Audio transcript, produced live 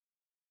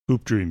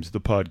Hoop Dreams,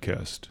 the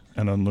podcast,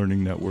 an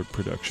Unlearning Network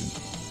production.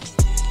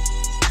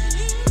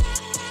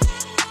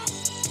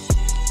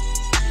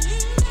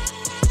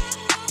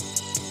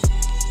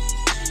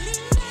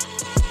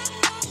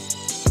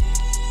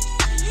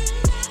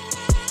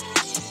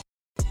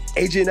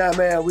 Agee and I,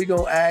 man, we're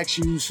going to ask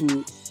you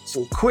some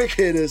quick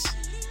hitters,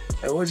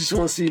 and we just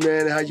want to see,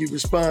 man, how you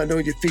respond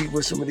on your feet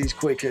with some of these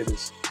quick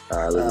hitters. All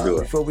right, let's do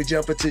it. Before we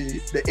jump into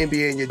the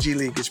NBA and your G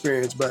League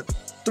experience, but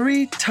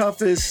 3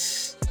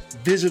 toughest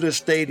visitor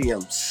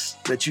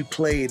stadiums that you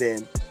played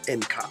in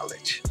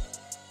college.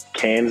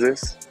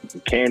 Kansas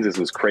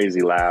was crazy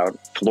loud.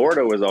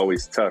 Florida was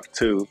always tough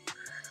too.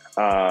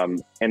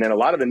 And then a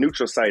lot of the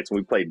neutral sites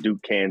when we played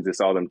Duke, Kansas,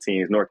 all them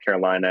teams, North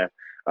Carolina,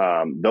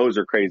 those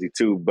are crazy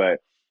too. But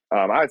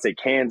I would say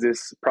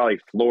Kansas, probably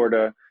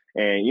Florida,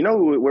 and you know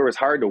where it was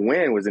hard to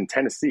win was in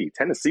Tennessee.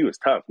 Tennessee was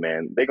tough,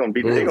 man. They're gonna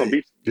beat your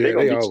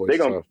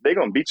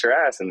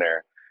ass in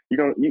there.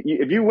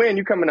 If you win,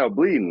 you coming out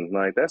bleeding,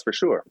 like that's for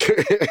sure.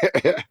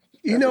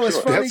 You know, it's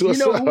funny. You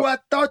know who I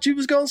thought you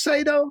was gonna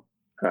say though?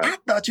 I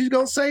thought you was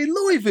gonna say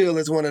Louisville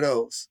is one of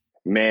those.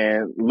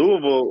 Man,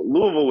 Louisville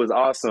was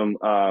awesome.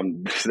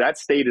 That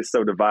state is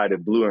so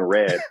divided, blue and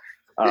red.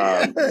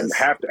 Yes.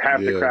 Half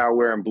the crowd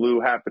wearing blue,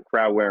 half the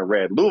crowd wearing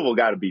red. Louisville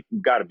got to be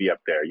up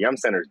there. Yum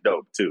Center's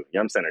dope too.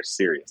 Yum Center's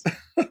serious.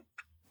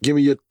 Give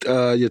me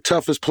your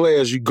toughest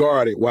players you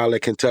guarded while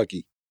at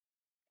Kentucky.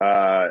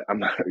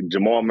 I'm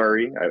Jamal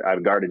Murray.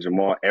 I've guarded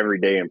Jamal every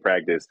day in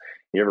practice.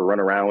 You ever run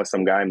around with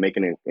some guy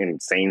making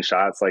insane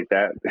shots like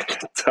that?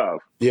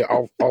 Tough. Yeah,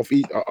 off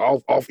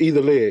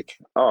either leg.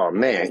 Oh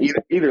man,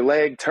 either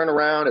leg, turn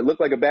around. It looked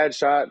like a bad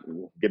shot.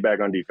 Get back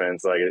on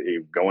defense, like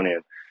going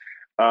in.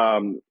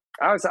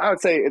 I would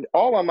say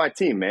all on my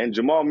team, man.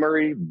 Jamal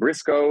Murray,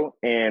 Briscoe,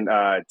 and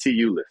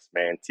T. Ulis,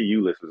 man. T.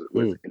 Ulis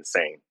was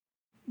insane.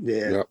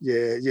 Yeah.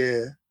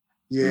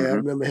 I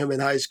remember him in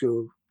high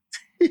school.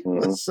 He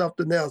was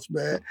something else,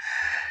 man.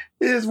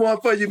 Here's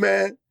one for you,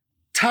 man.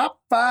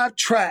 Top 5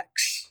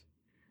 tracks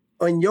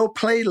on your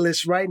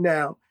playlist right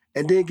now,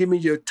 and then give me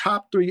your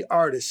top 3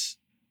 artists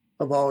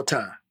of all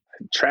time.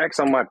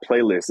 Tracks on my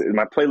playlist.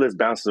 My playlist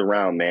bounces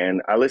around,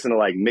 man. I listen to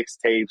like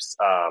mixtapes,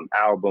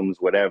 albums,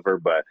 whatever,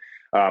 but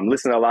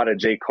listen to a lot of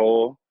J.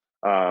 Cole.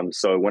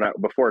 So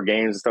before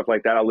games and stuff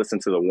like that, I listen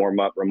to the warm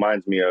up.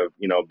 Reminds me of,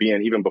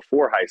 being even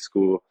before high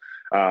school,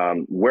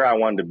 where I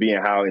wanted to be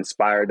and how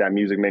inspired that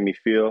music made me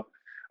feel.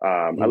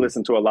 I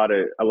listen to a lot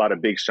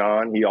of Big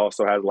Sean. He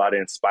also has a lot of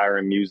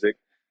inspiring music,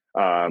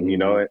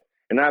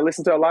 and I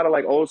listen to a lot of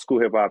like old school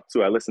hip hop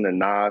too. I listen to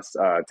Nas,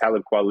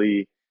 Talib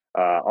Kweli,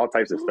 all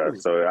types of stuff.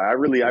 So I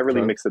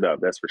really mix it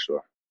up. That's for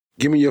sure.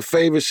 Give me your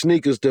favorite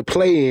sneakers to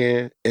play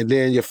in, and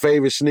then your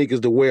favorite sneakers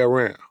to wear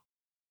around.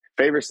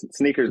 Favorite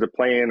sneakers to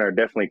play in are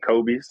definitely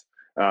Kobe's.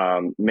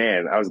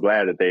 Man, I was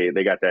glad that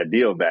they got that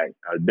deal back.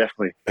 I was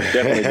definitely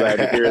glad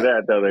to hear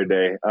that the other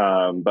day.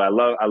 But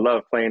I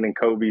love playing in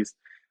Kobe's.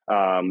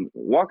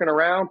 Walking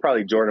around,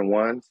 probably Jordan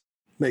 1s.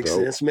 Makes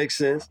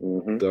sense.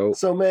 Mm-hmm.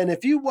 So, man,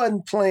 if you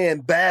wasn't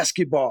playing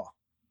basketball,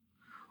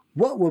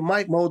 what would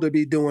Mychal Mulder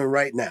be doing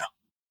right now?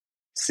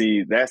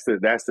 See, that's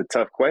the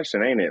tough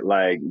question, ain't it?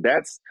 Like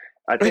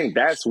I think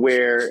that's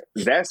where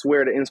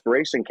the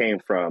inspiration came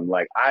from.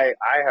 Like I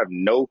have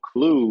no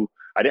clue.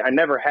 I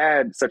never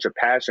had such a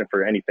passion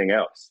for anything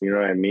else. You know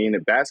what I mean?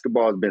 And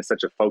basketball has been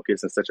such a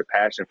focus and such a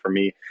passion for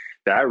me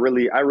that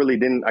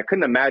I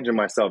couldn't imagine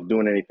myself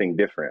doing anything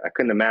different. I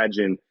couldn't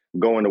imagine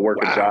going to work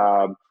a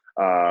job.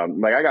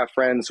 Like I got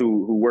friends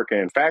who work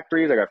in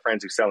factories. I got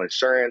friends who sell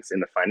insurance in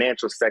the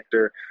financial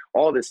sector,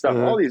 all this stuff,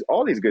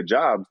 all these good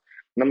jobs.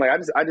 And I'm like,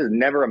 I just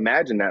never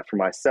imagined that for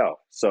myself.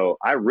 So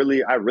I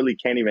really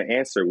can't even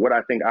answer what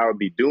I think I would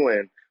be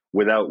doing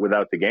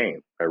without the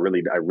game. I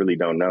really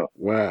don't know.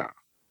 Wow.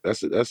 That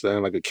sounds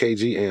like a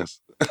KG answer.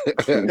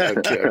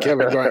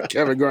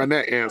 Kevin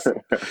Garnett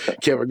answer.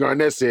 Kevin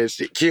Garnett said,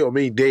 "Shit, kill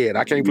me dead.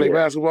 I can't play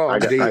basketball. I'm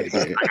dead."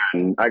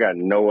 I got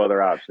no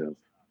other options.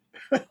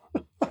 All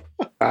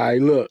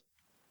right, look.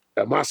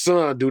 My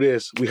son do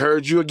this. We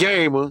heard you a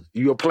gamer.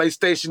 You a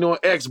PlayStation or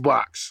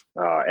Xbox?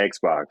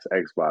 Xbox.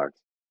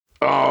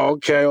 Oh,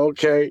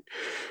 okay.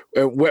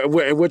 And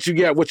what you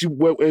got? What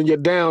in your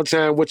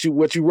downtime? What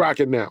you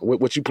rocking now?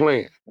 What you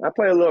playing? I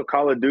play a little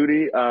Call of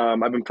Duty.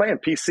 I've been playing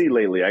PC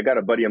lately. I got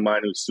a buddy of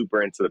mine who's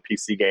super into the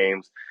PC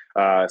games.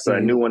 So a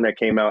new one that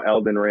came out,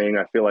 Elden Ring.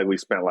 I feel like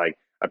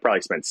I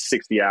probably spent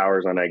 60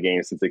 hours on that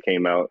game since it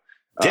came out.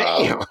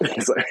 Damn.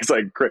 It's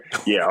like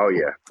yeah, oh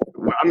yeah.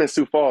 I'm in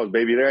Sioux Falls,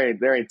 baby.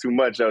 There ain't too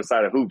much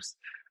outside of hoops.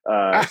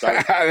 That's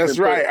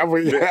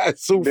right.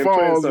 Sioux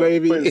Falls,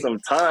 baby. Putting some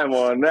time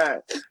on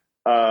that.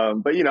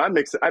 But I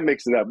mix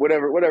it up.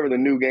 Whatever the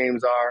new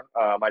games are,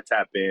 I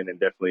tap in and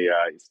definitely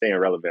staying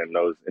relevant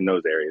in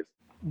those areas.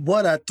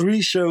 What are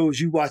 3 shows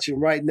you watching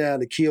right now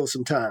to kill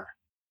some time?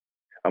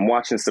 I'm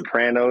watching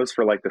Sopranos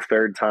for like the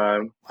 3rd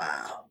time.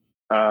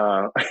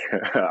 Wow.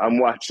 I'm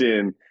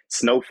watching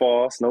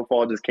Snowfall.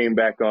 Snowfall just came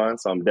back on,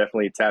 so I'm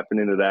definitely tapping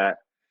into that.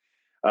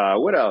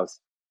 What else?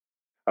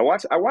 I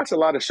watch a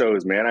lot of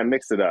shows, man. I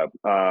mix it up,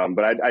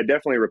 but I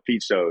definitely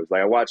repeat shows.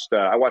 Like I watched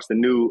the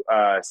new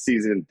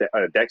season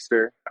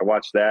Dexter. I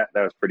watched that.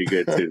 That was pretty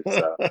good too.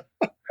 So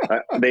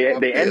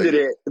they ended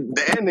it.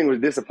 The ending was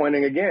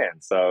disappointing again.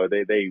 So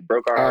they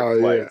broke our hearts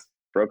twice. Yeah.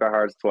 Broke our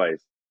hearts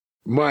twice.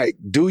 Mike,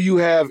 do you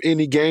have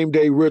any game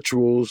day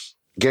rituals,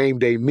 game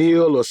day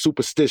meal, or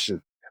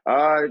superstition?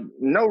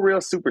 No real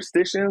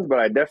superstitions, but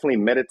I definitely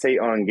meditate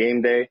on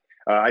game day.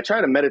 I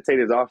try to meditate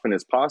as often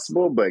as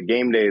possible, but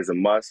game day is a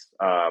must.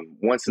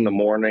 Once in the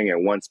morning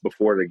and once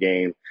before the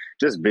game,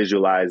 just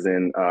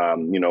visualizing,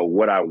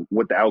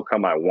 what the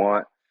outcome I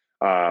want,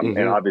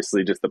 and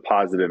obviously just the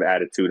positive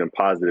attitude and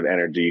positive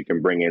energy you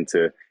can bring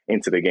into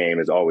the game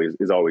is always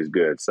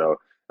good. So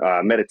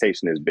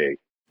meditation is big.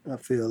 I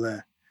feel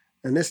that,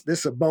 and this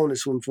is a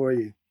bonus one for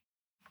you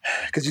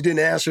because you didn't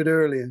answer it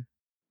earlier.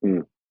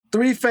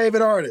 3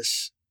 favorite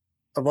artists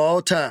of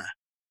all time.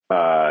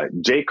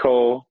 J.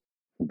 Cole,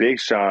 Big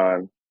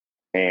Sean,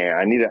 and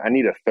I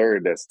need a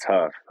third that's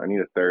tough. I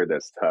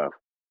was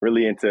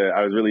really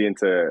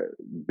into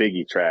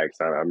Biggie tracks.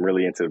 I'm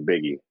really into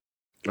Biggie.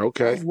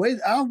 Okay.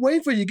 I'll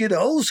wait for you to get the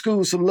old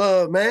school some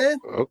love, man.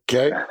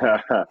 Okay.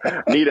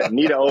 need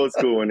an old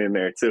school one in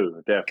there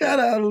too. Definitely. Got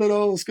out a little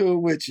old school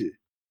with you.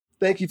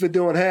 Thank you for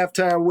doing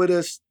halftime with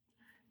us.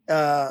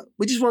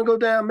 We just want to go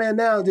down, man.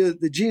 Now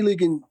the G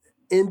League and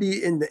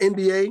the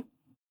NBA,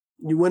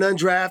 you went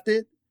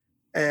undrafted,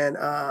 and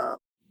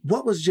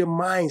what was your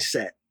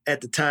mindset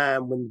at the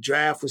time when the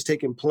draft was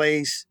taking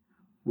place?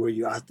 Were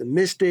you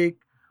optimistic?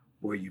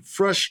 Were you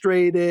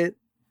frustrated?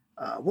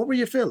 What were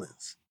your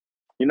feelings?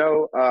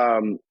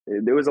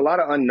 There was a lot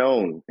of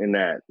unknown in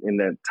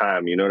that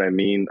time. You know what I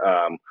mean?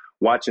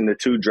 Watching the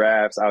 2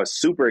 drafts, I was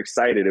super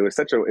excited. It was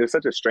such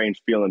a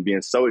strange feeling,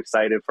 being so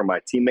excited for my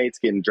teammates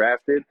getting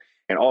drafted,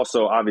 and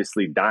also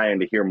obviously dying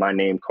to hear my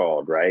name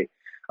called. Right?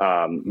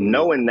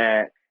 Knowing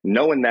that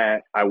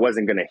I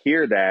wasn't going to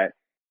hear that,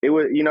 it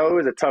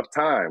was a tough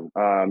time.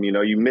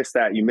 You miss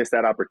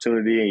that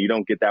opportunity and you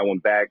don't get that one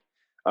back.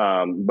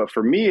 But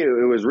for me,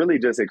 it was really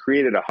just, it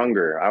created a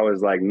hunger. I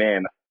was like,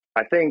 man,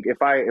 I think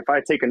if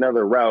I take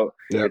another route,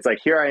 It's like,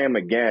 here I am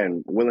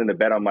again, willing to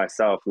bet on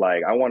myself.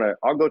 Like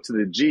I'll go to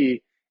the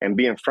G and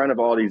be in front of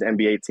all these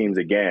NBA teams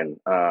again.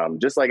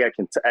 Just like at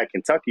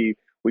Kentucky,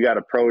 we got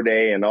a pro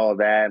day and all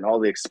that and all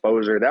the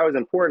exposure that was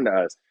important to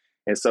us.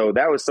 And so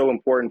that was so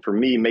important for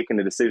me making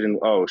the decision,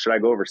 should I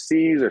go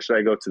overseas or should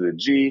I go to the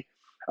G?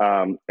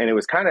 And it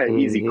was kind of an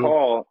easy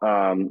call.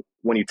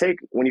 When you take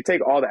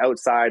all the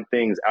outside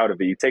things out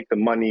of it, you take the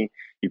money,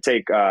 you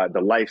take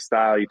the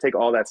lifestyle, you take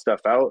all that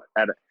stuff out.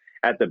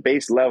 At the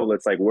base level,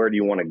 it's like, where do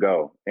you want to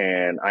go?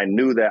 And I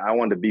knew that I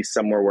wanted to be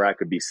somewhere where I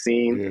could be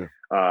seen,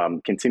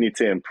 continue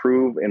to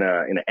improve in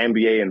an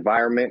NBA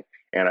environment.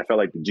 And I felt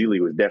like the G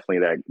League was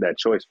definitely that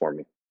choice for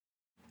me.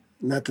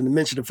 Nothing to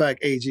mention the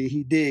fact, Agee,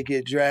 he did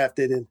get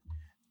drafted and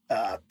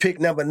pick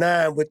number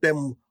 9 with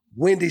them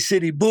Windy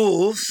City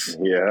Bulls.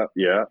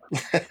 Yeah.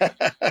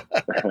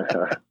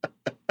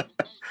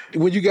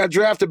 When you got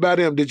drafted by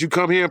them, did you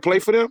come here and play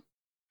for them?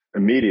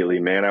 Immediately,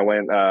 man. I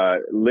went.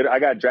 I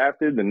got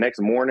drafted the next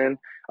morning.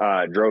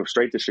 Drove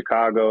straight to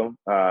Chicago.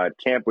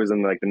 Camp was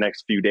in like the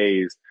next few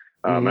days.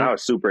 And I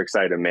was super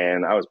excited,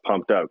 man. I was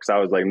pumped up because I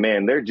was like,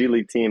 man, their G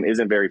League team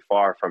isn't very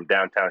far from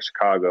downtown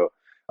Chicago.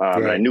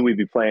 And I knew we'd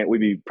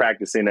be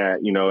practicing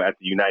at the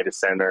United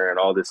Center and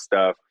all this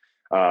stuff.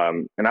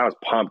 And I was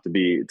pumped to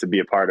be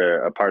a part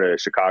of the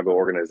Chicago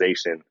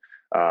organization.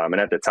 And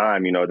at the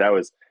time, that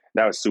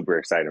was super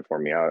exciting for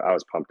me. I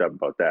was pumped up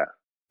about that.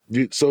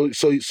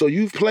 So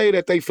you've played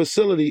at their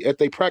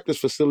practice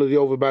facility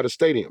over by the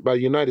stadium, by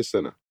United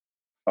Center.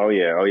 Oh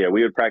yeah.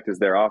 We would practice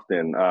there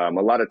often. A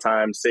lot of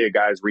times, say a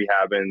guy's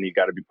rehabbing, you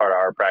got to be part of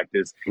our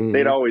practice.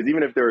 They'd always,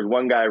 even if there was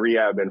one guy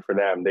rehabbing for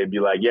them, they'd be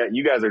like, yeah,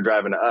 you guys are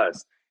driving to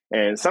us.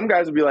 And some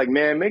guys would be like,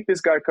 man, make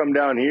this guy come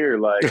down here.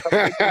 Like,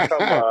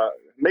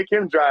 make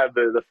him drive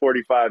the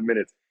 45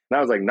 minutes. And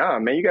I was like, nah,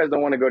 man, you guys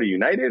don't want to go to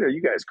United? Are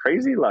you guys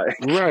crazy? Like,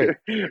 right.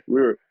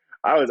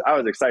 I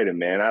was excited,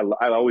 man.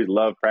 I always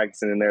loved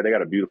practicing in there. They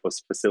got a beautiful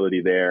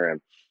facility there,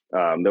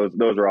 and those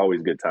were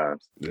always good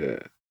times. Yeah.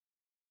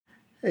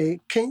 Hey,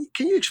 can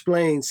you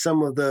explain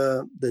some of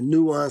the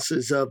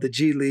nuances of the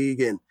G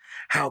League and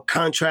how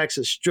contracts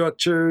are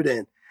structured?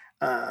 And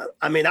I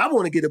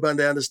want to get a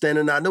better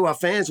understanding. I know our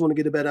fans want to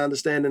get a better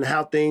understanding of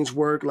how things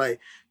work, like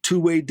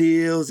 2-way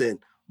deals and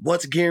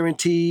what's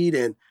guaranteed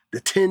and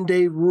the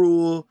 10-day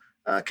rule.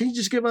 Can you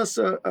just give us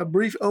a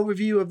brief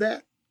overview of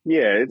that?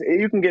 Yeah,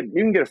 you can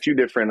get a few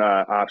different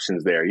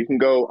options there. You can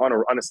go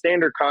on a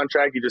standard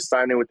contract. You just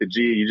sign in with the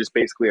G. You just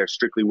basically are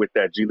strictly with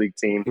that G League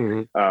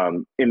team.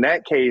 In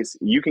that case,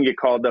 you can get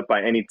called up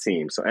by any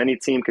team. So any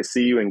team could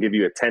see you and give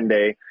you a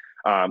 10-day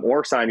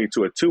or sign you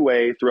to a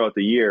 2-way throughout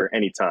the year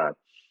anytime.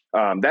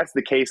 That's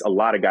the case a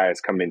lot of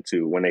guys come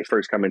into when they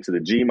first come into the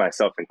G,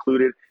 myself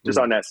included, just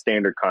on that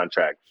standard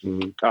contract.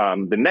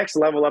 The next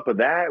level up of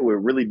that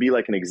would really be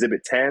like an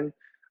Exhibit 10.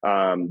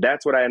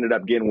 That's what I ended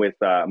up getting with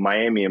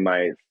Miami in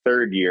my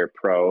 3rd year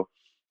pro.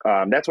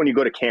 That's when you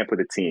go to camp with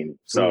a team.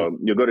 So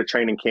you'll go to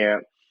training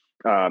camp.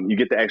 You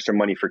get the extra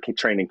money for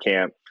training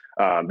camp.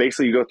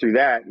 Basically, you go through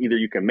that. Either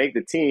you can make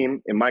the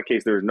team. In my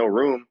case, there was no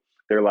room.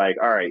 They're like,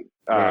 all right,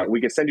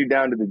 we can send you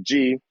down to the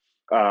G.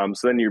 So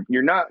then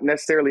you're not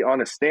necessarily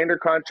on a standard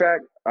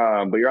contract,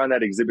 but you're on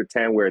that Exhibit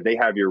 10 where they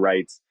have your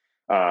rights.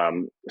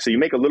 So you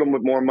make a little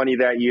bit more money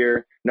that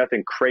year.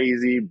 Nothing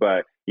crazy,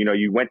 but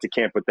you went to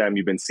camp with them.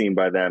 You've been seen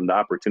by them. The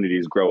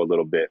opportunities grow a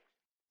little bit.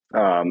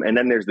 And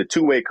then there's the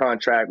two-way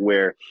contract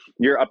where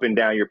you're up and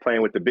down. You're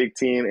playing with the big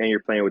team and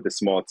you're playing with the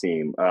small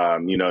team.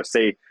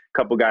 Say a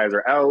couple guys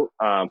are out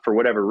for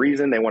whatever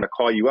reason, they want to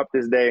call you up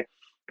this day.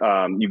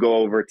 You go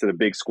over to the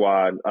big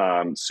squad,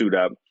 suit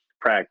up,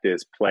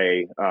 practice,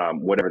 play,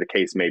 whatever the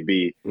case may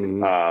be.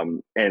 Mm-hmm.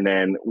 And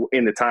then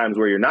in the times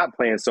where you're not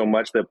playing so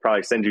much, they'll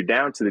probably send you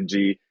down to the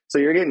G. So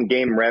you're getting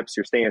game reps.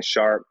 You're staying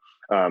sharp.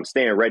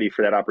 Staying ready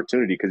for that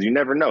opportunity, because you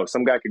never know.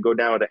 Some guy could go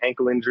down with an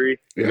ankle injury.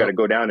 You got to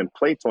go down and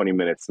play 20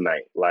 minutes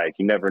tonight. Like,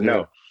 you never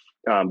know.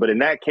 But in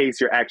that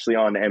case, you're actually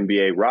on the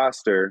NBA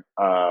roster,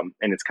 and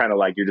it's kind of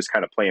like you're just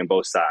kind of playing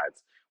both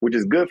sides, which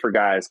is good for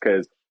guys,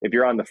 because if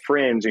you're on the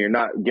fringe and you're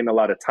not getting a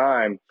lot of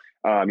time,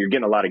 you're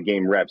getting a lot of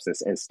game reps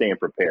and staying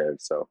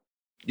prepared. So,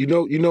 you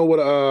know what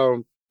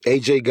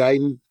Agee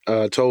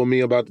Guyton told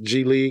me about the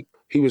G League?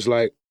 He was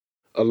like,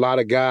 a lot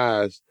of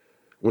guys,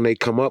 when they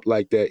come up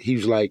like that, he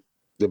was like,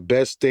 the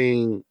best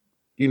thing,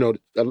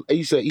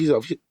 he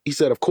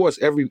said, of course,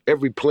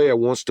 every player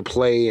wants to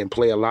play and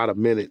play a lot of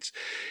minutes.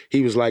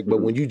 He was like,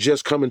 but when you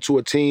just come into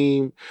a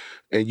team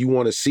and you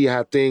want to see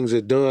how things are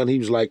done, he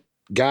was like,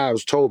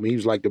 guys told me, he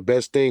was like, the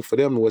best thing for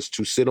them was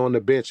to sit on the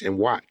bench and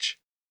watch.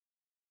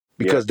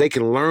 Because they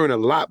can learn a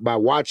lot by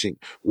watching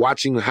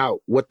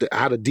how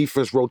the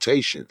defense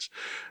rotations,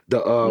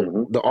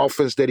 the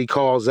offense that he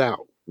calls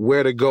out,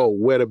 where to go,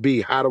 where to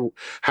be,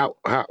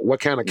 what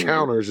kind of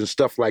counters and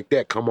stuff like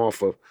that come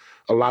off of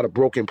a lot of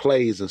broken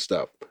plays and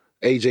stuff.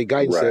 Agee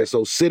Guyton says,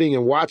 so sitting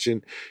and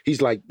watching,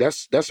 he's like,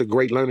 that's a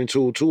great learning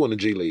tool too in the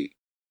G League.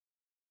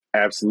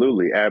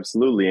 Absolutely.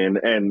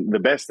 And the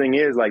best thing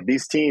is, like,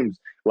 these teams,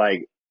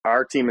 like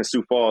our team in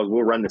Sioux Falls,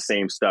 will run the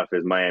same stuff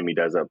as Miami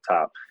does up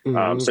top.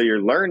 So you're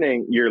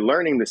learning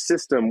the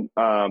system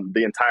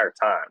the entire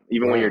time.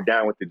 Even when you're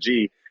down with the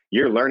G,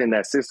 you're learning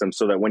that system,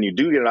 so that when you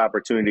do get an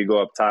opportunity to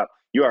go up top,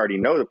 you already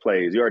know the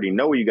plays. You already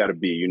know where you got to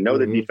be. You know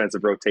the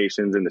defensive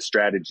rotations and the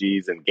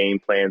strategies and game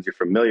plans. You're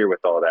familiar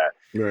with all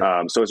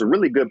that. So it's a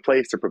really good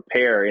place to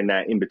prepare in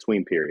that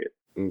in-between period.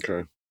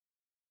 Okay.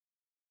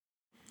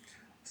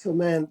 So,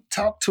 man,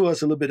 talk to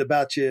us a little bit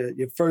about your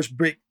first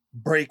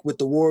break with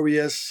the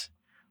Warriors.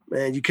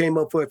 Man, you came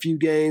up for a few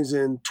games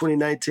in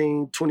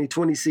 2019,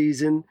 2020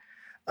 season.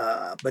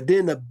 But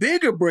then the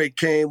bigger break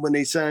came when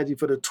they signed you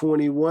for the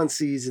 21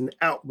 season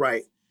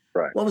outright.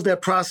 Right. What was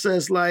that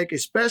process like,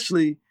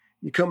 especially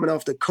you coming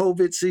off the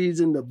COVID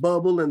season, the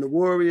bubble, and the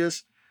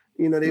Warriors?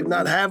 They're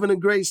not having a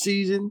great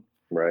season.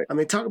 Right. I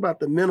mean, talk about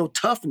the mental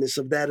toughness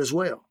of that as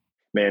well.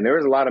 Man, there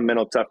was a lot of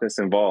mental toughness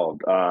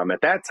involved.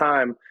 At that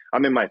time,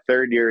 I'm in my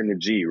third year in the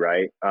G,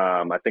 right?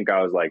 I think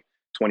I was like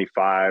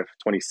 25,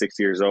 26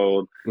 years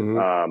old.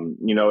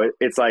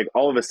 It's like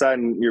all of a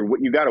sudden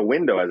you got a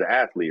window as an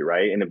athlete,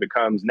 right? And it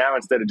becomes now,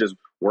 instead of just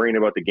worrying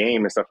about the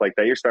game and stuff like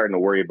that, you're starting to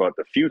worry about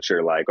the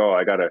future. Like, oh,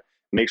 I got to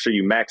make sure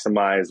you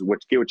maximize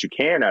get what you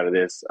can out of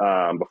this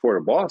before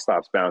the ball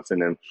stops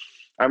bouncing. And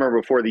I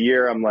remember before the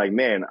year, I'm like,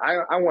 man,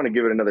 I want to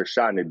give it another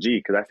shot in the G,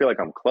 because I feel like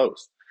I'm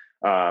close.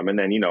 And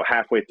then,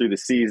 halfway through the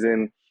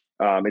season,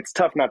 it's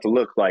tough not to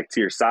look like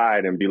to your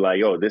side and be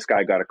like, oh, this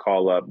guy got a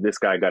call up. This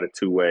guy got a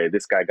two-way.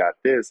 This guy got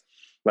this.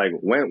 Like,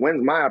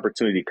 when's my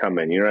opportunity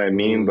coming? You know what I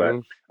mean?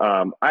 But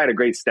I had a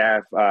great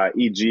staff,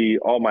 Agee,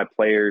 all my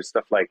players,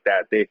 stuff like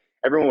that.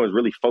 Everyone was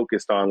really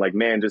focused on, like,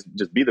 man,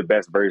 just be the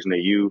best version of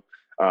you.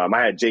 I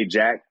had Jay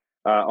Jack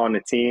on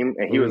the team,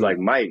 and he was like,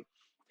 Mike,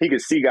 he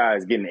could see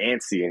guys getting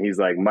antsy. And he's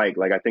like, Mike,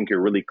 like, I think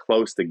you're really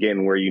close to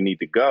getting where you need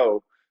to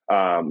go.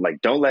 Like,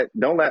 don't let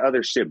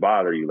other shit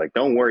bother you. Like,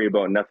 don't worry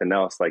about nothing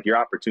else. Like, your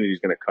opportunity is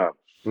going to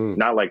come.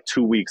 Not like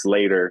 2 weeks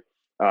later.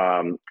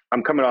 I'm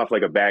coming off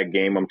like a bad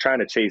game. I'm trying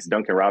to chase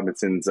Duncan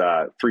Robinson's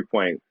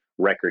 3-point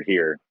record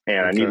here.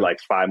 And I need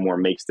like 5 more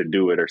makes to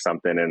do it or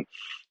something. And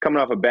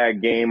coming off a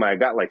bad game, I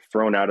got like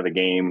thrown out of the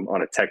game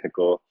on a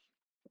technical.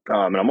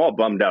 And I'm all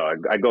bummed out.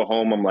 I go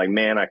home. I'm like,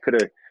 man, I could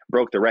have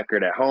broke the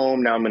record at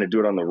home. Now I'm going to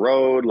do it on the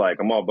road. Like,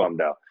 I'm all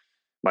bummed out.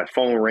 My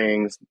phone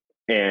rings.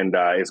 And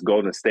it's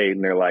Golden State,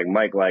 and they're like,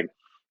 Mike, like,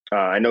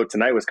 I know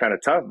tonight was kind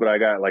of tough, but I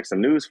got like some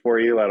news for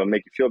you that'll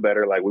make you feel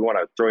better. Like, we want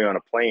to throw you on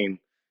a plane.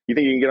 You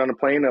think you can get on a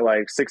plane at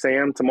like 6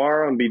 a.m.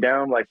 tomorrow and be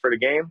down like for the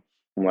game?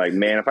 I'm like,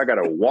 man, if I got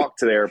to walk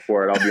to the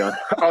airport,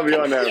 I'll be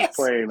on that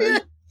plane. Are you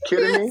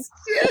kidding me?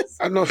 Yes.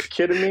 I know.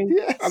 Kidding me?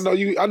 Yes. I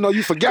know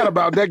you forgot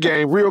about that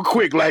game real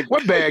quick. Like,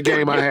 what bad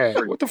game I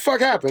had? What the fuck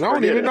happened? I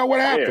don't even know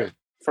what happened.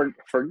 Yeah.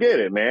 Forget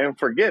it, man.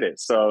 Forget it.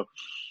 So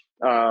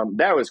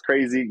that was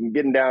crazy.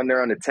 Getting down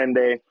there on a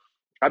 10-day.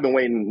 I've been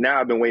waiting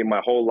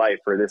my whole life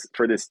for this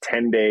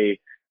 10-day.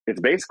 It's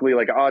basically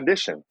like an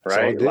audition,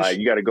 right? Like,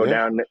 you got to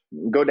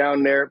go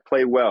down there,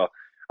 play well.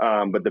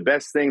 But the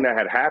best thing that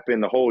had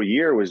happened the whole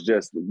year was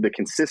just the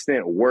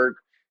consistent work,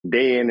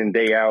 day in and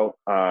day out.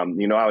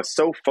 You know, I was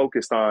so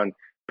focused on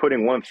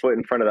putting one foot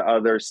in front of the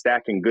other,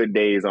 stacking good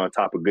days on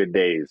top of good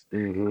days,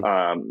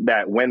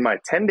 that when my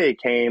 10-day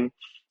came,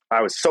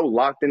 I was so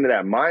locked into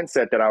that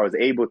mindset that I was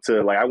able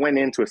to, like, I went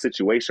into a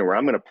situation where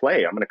I'm going to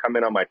play. I'm going to come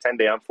in on my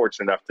 10-day. I'm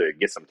fortunate enough to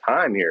get some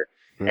time here.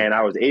 And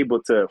I was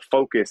able to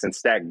focus and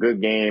stack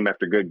good game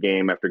after good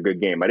game after good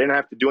game. I didn't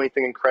have to do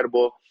anything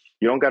incredible.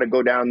 You don't got to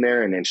go down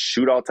there and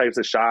shoot all types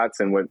of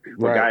shots and what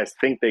guys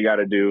think they got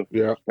to do.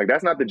 Yeah. Like,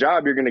 that's not the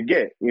job you're going to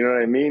get. You know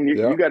what I mean?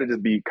 You got to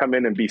just come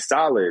in and be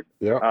solid.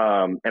 Yeah.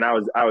 And I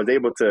was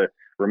able to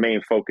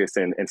remain focused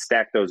and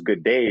stack those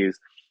good days.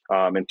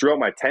 And throughout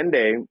my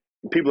 10-day,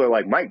 people are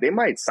like, Mike, they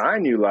might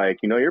sign you. Like,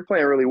 you know, you're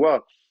playing really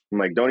well. I'm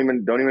like, don't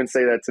even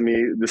say that to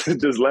me.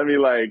 Just let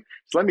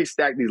me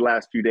stack these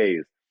last few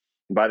days.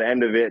 By the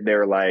end of it,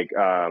 they're like,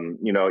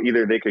 you know,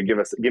 either they could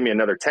give me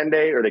another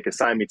 10-day or they could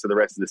sign me to the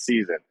rest of the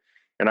season.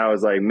 And I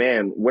was like,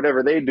 man,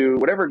 whatever they do,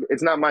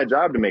 it's not my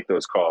job to make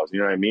those calls. You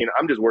know what I mean?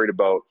 I'm just worried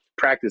about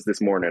practice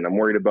this morning. I'm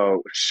worried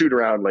about shoot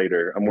around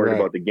later. I'm worried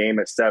about the game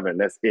at 7.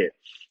 That's it.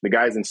 The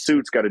guys in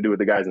suits got to do what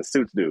the guys in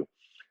suits do.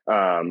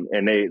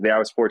 And I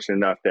was fortunate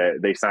enough that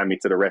they signed me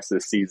to the rest of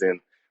the season,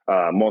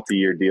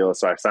 multi-year deal.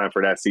 So I signed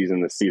for that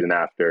season, the season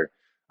after,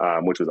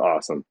 which was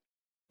awesome.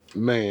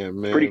 Man,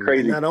 pretty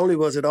crazy. And not only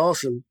was it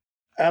awesome,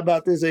 how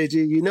about this,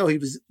 Agee? You know, he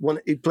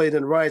played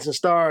in the Rising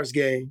Stars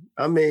game.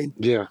 I mean,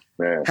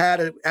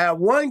 had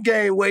one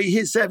game where he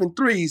hit 7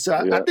 threes. So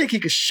I think he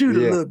could shoot a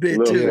little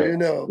bit too. You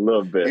know, a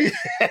little bit.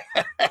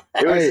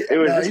 It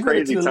was just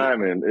crazy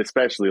timing,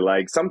 especially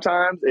like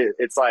sometimes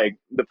it's like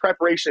the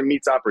preparation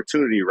meets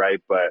opportunity,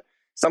 right? But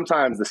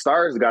sometimes the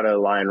stars got to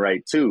align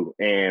right too.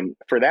 And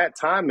for that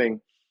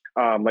timing,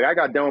 like I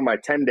got done with my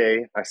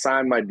 10-day, I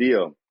signed my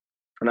deal.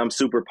 And I'm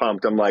super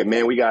pumped. I'm like,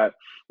 man, we got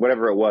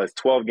whatever it was,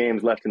 12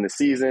 games left in the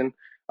season.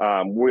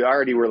 We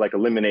already were like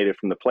eliminated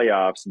from the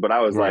playoffs, but I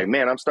was like,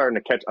 man, I'm starting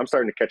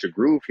to catch a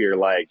groove here.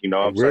 Like, you know,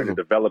 I'm starting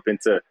to develop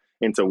into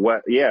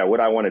what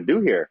I want to do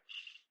here.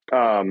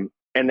 And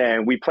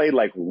then we played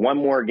like one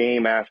more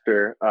game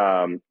after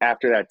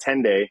that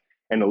 10-day,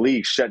 and the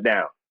league shut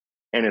down.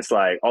 And it's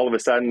like, all of a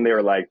sudden they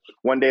were like,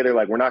 one day they're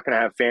like, we're not going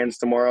to have fans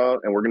tomorrow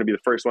and we're going to be the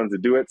first ones to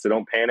do it. So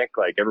don't panic.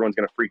 Like, everyone's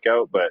going to freak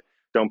out, but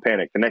don't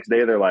panic. The next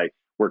day they're like,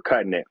 we're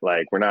cutting it.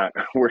 Like,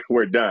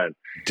 we're done.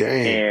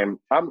 Damn.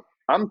 And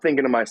I'm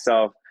thinking to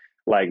myself,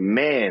 like,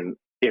 man,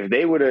 if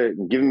they would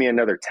have given me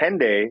another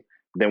 10-day,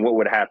 then what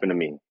would happen to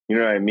me? You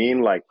know what I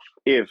mean? Like,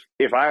 if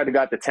I had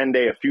got the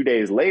 10-day a few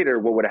days later,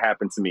 what would have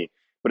happened to me?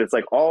 But it's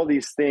like all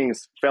these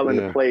things fell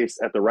into place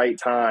at the right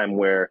time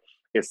where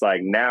it's like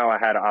now I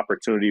had an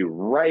opportunity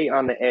right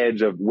on the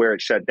edge of where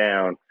it shut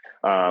down.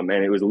 And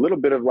it was a little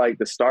bit of like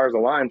the stars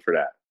aligned for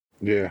that.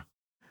 Yeah.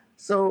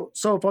 So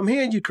if I'm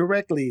hearing you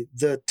correctly,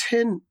 the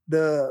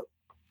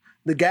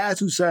guys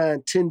who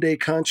signed 10-day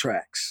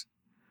contracts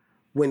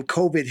when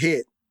COVID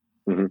hit,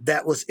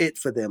 that was it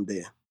for them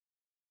then.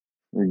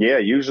 Yeah,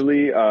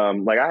 usually,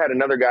 like I had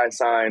another guy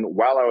sign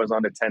while I was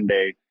on the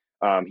 10-day.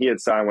 He had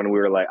signed when we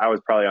were like, I was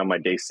probably on my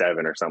day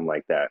 7 or something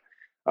like that.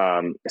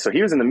 So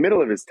he was in the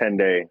middle of his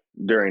 10-day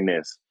during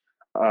this.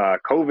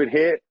 COVID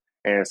hit,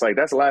 and it's like,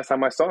 that's the last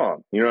time I saw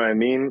him. You know what I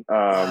mean?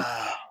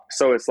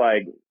 So it's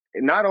like,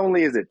 not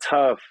only is it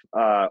tough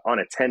on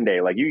a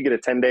 10-day, like you get a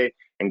 10-day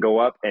and go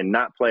up and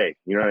not play.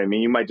 You know what I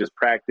mean? You might just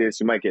practice.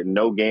 You might get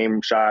no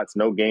game shots,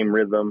 no game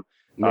rhythm.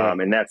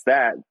 And that's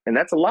that. And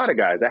that's a lot of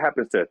guys. That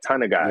happens to a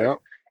ton of guys. Yep.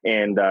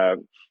 And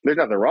there's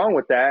nothing wrong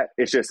with that.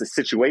 It's just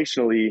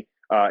situationally,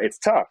 it's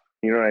tough.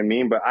 You know what I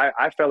mean? But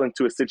I fell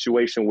into a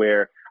situation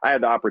where I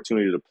had the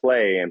opportunity to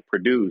play and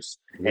produce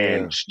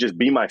and just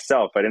be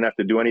myself. I didn't have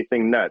to do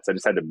anything nuts. I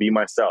just had to be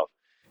myself.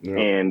 Yeah.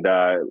 And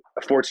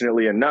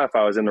fortunately enough,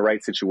 I was in the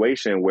right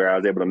situation where I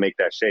was able to make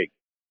that shake.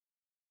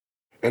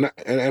 And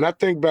I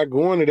think back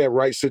going to that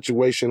right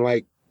situation,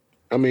 like,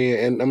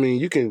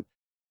 you can,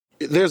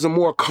 there's a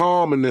more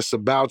calmness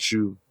about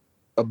you,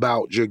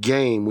 about your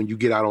game when you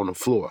get out on the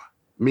floor,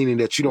 meaning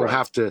that you don't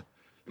have to,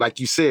 like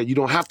you said, you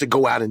don't have to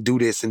go out and do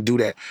this and do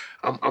that.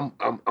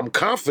 I'm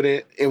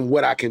confident in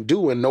what I can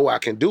do and know I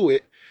can do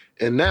it.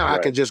 And now I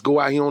can just go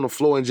out here on the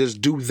floor and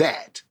just do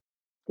that.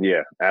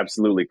 Yeah,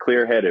 absolutely.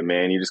 Clear-headed,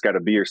 man. You just got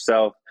to be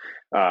yourself,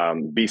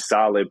 be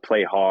solid,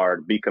 play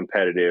hard, be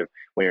competitive.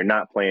 When you're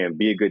not playing,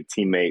 be a good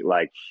teammate.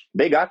 Like,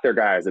 they got their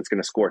guys that's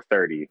going to score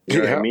 30. You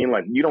know what I mean?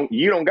 Like, you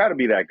don't got to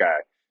be that guy.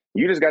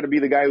 You just got to be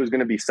the guy who's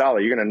going to be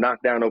solid. You're going to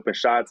knock down open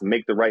shots,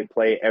 make the right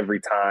play every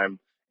time,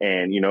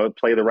 and, you know,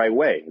 play the right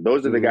way.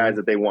 Those are the guys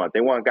that they want.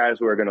 They want guys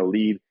who are going to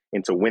lead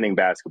into winning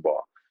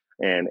basketball.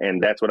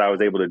 And that's what I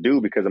was able to do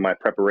because of my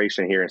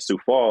preparation here in Sioux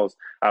Falls.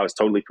 I was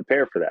totally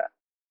prepared for that.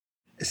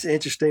 It's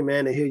interesting,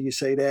 man, to hear you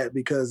say that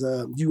because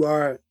you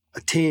are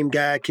a team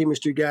guy,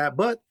 chemistry guy,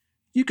 but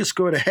you can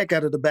score the heck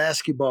out of the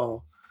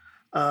basketball.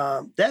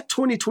 That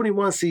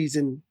 2021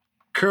 season,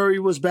 Curry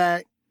was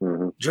back.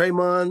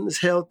 Draymond is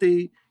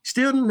healthy.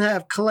 Still didn't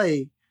have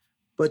Clay,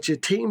 but your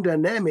team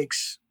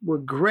dynamics were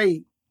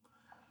great.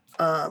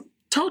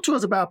 Talk to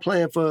us about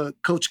playing for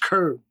Coach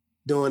Kerr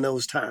during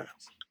those times.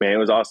 Man, it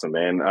was awesome,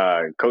 man.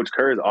 Coach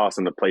Kerr is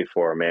awesome to play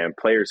for, man.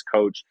 Players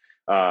coach.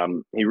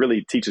 He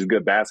really teaches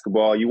good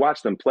basketball. You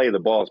watch them play, the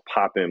ball's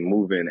popping,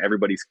 moving,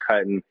 everybody's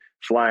cutting,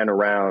 flying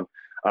around.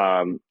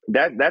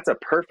 That's a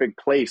perfect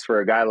place for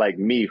a guy like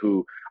me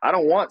who I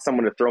don't want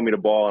someone to throw me the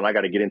ball and I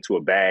got to get into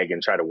a bag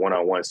and try to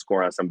one-on-one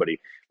score on somebody.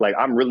 Like,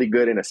 I'm really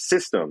good in a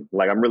system.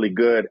 Like, I'm really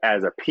good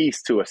as a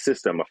piece to a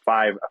system, a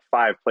five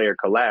player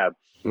collab.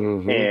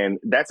 Mm-hmm. And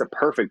that's a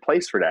perfect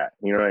place for that.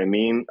 You know what I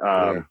mean?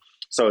 Yeah.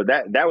 So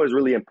that was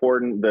really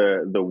important.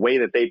 The way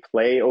that they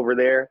play over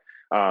there,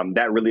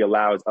 that really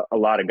allows a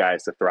lot of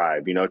guys to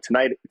thrive. You know,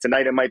 tonight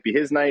it might be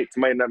his night.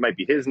 Tonight that might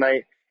be his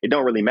night. It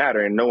don't really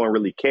matter, and no one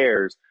really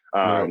cares.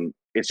 Right.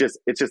 It's just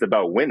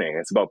about winning.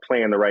 It's about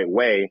playing the right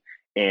way,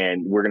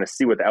 and we're gonna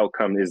see what the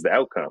outcome is. The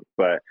outcome,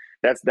 but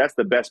that's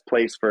the best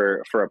place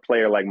for a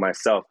player like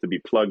myself to be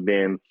plugged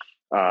in.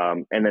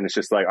 And then it's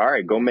just like, all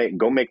right, go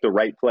make the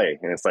right play,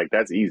 and it's like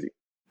that's easy.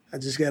 I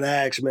just gotta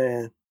ask,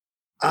 man.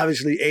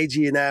 Obviously,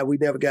 Agee and I, we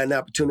never got an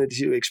opportunity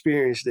to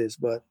experience this,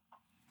 but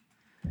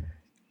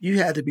you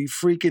had to be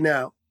freaking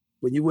out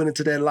when you went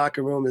into that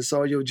locker room and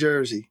saw your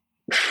jersey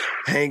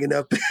hanging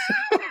up.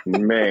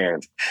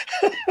 Man,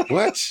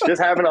 What?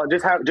 just having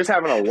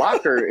a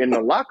locker in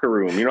the locker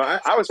room. You know,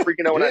 I was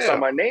freaking out when I saw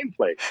my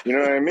nameplate. You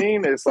know what I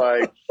mean? It's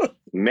like,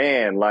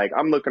 man, like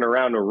I'm looking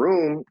around the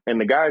room and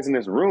the guys in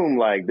this room,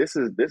 like this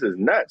is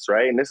nuts,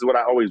 right? And this is what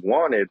I always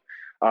wanted.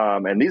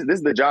 And this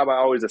is the job I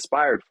always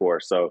aspired for.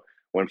 So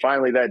when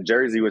finally that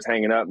jersey was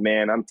hanging up,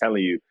 man, I'm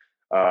telling you,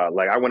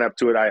 like I went up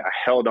to it, I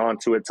held on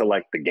to it till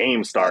like the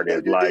game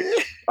started. Like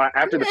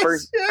after the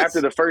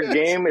first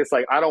game, it's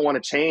like I don't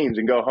want to change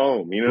and go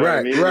home. You know what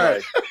I mean?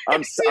 Right.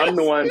 Like, I'm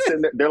the one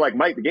sitting there. They're like,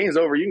 Mike, the game's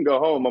over. You can go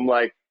home. I'm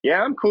like,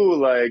 yeah, I'm cool.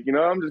 Like, you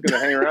know, I'm just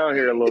gonna hang around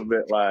here a little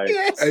bit. Like,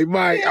 Hey,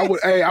 Mike,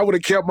 I would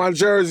have kept my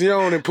jersey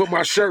on and put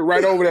my shirt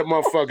right over that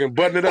motherfucker and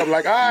button it up.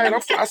 Like, all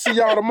right, I see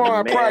y'all tomorrow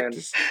at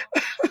practice.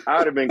 I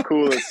would have been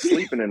cool as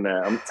sleeping in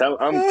that. I'm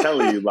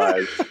telling you,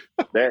 like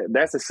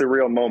that's a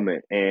surreal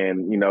moment,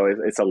 and you know,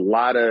 it's a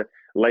lot of,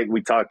 like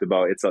we talked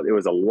about. It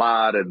was a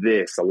lot of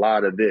this,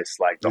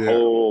 like the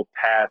whole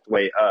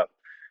pathway up,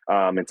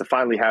 and to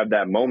finally have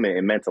that moment,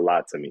 it meant a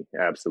lot to me.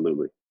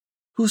 Absolutely.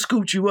 Who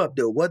scooped you up,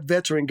 though? What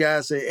veteran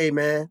guy say, hey,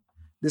 man,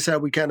 this is how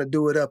we kind of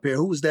do it up here?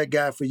 Who was that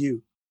guy for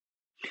you?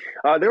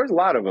 There was a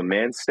lot of them,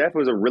 man. Steph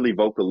was a really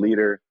vocal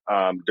leader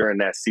during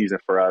that season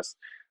for us.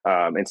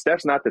 And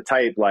Steph's not the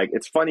type, like,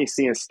 it's funny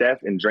seeing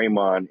Steph and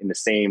Draymond in the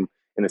same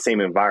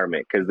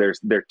environment because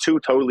they're two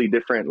totally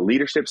different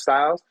leadership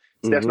styles.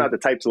 Steph's not the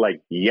type to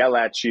like yell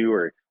at you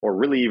or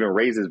really even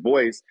raise his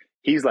voice.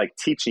 He's like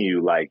teaching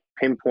you, like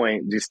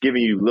pinpoint, just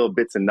giving you little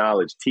bits of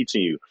knowledge,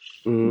 teaching you.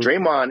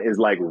 Draymond is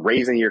like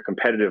raising your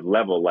competitive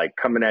level, like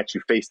coming at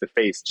you face to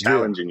face,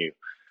 challenging you.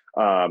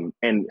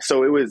 And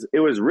so it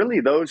was really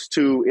those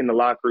two in the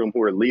locker room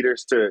who were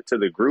leaders to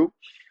the group.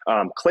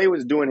 Clay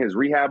was doing his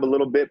rehab a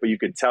little bit, but you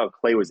could tell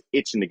Clay was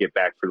itching to get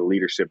back for the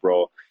leadership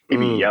role. He'd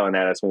be yelling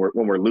at us when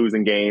we're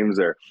losing games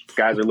or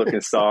guys are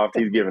looking soft.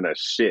 He's giving us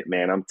shit,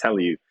 man. I'm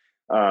telling you.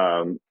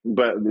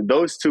 But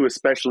those two,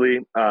 especially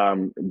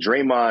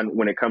Draymond,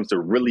 when it comes to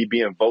really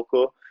being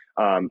vocal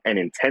and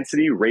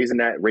intensity, raising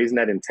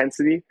that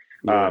intensity,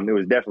 it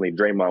was definitely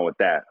Draymond with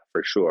that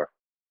for sure.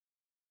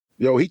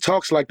 Yo, he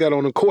talks like that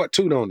on the court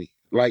too, don't he?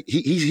 Like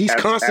he's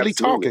constantly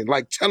talking,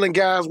 like telling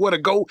guys where to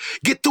go.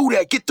 Get through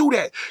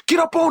that. Get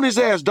up on his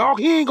ass, dog.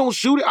 He ain't gonna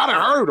shoot it. I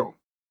done heard him.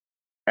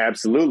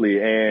 Absolutely,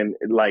 and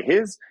like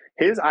his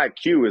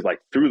IQ is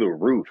like through the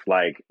roof,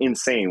 like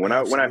insane. When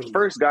I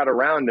first got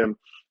around him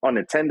on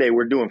the 10-day,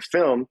 we're doing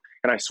film,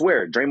 and I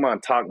swear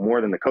Draymond talked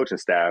more than the coaching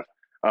staff.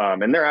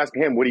 And they're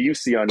asking him, "What do you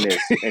see on this?"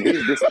 And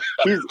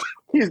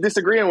he's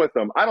disagreeing with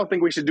them. I don't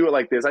think we should do it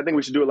like this. I think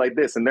we should do it like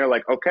this. And they're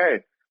like, "Okay,"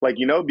 like,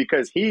 you know,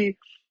 because he's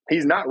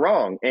not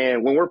wrong.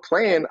 And when we're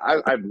playing,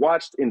 I've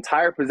watched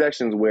entire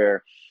possessions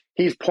where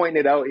he's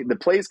pointing it out. The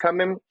play's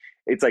coming.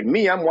 It's like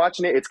me, I'm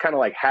watching it. It's kind of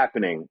like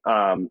happening.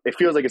 It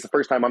feels like it's the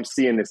first time I'm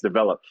seeing this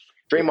develop.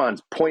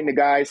 Draymond's pointing to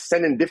guys,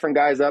 sending different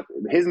guys up.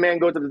 His man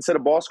goes up to set a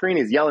ball screen.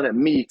 He's yelling at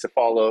me to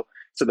follow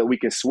so that we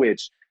can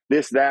switch.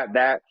 This,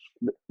 that.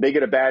 They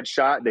get a bad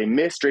shot. They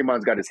miss.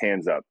 Draymond's got his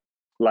hands up.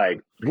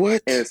 Like,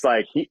 what? And it's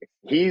like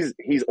he's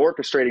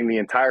orchestrating the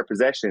entire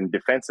possession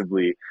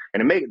defensively,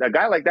 and a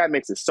guy like that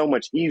makes it so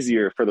much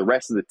easier for the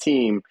rest of the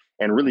team,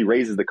 and really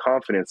raises the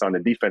confidence on the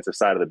defensive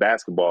side of the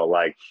basketball.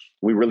 Like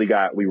we really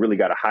got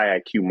a high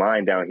IQ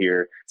mind down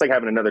here. It's like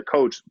having another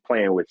coach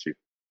playing with you.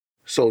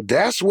 So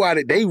that's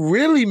why they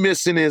really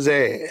missing his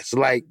ass.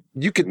 Like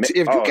you could,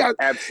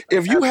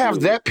 if you have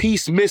that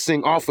piece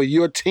missing off of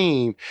your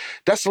team,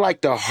 that's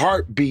like the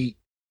heartbeat,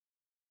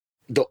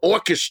 the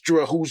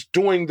orchestra who's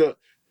doing the.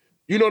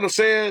 You know what I'm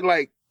saying?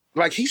 Like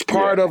he's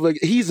part of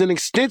he's an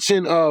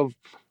extension of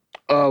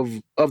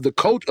the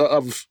coach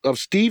of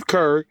Steve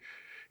Kerr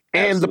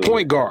and the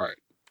point guard.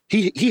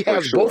 He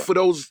has both of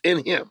those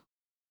in him.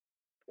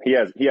 He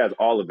has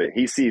all of it.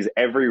 He sees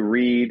every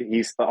read.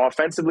 He's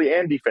offensively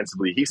and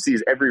defensively. He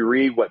sees every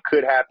read, what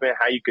could happen,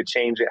 how you could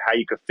change it, how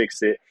you could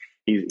fix it.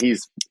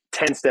 He's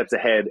 10 steps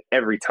ahead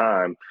every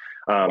time.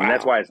 And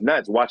that's why it's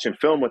nuts watching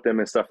film with him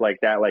and stuff like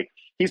that. Like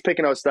he's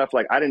picking out stuff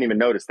like I didn't even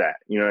notice that.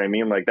 You know what I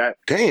mean? Like that.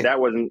 Damn. That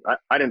wasn't.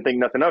 I didn't think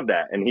nothing of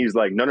that. And he's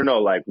like, no.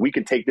 Like we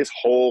could take this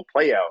whole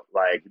play out.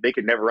 Like they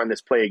could never run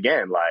this play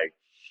again. Like,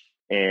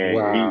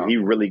 and he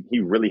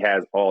really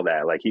has all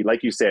that. Like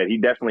like you said, he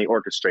definitely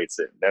orchestrates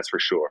it. That's for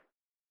sure.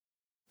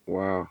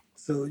 Wow.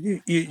 So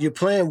you're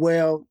playing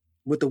well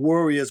with the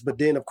Warriors, but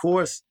then of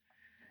course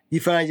you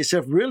find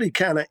yourself really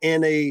kind of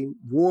in a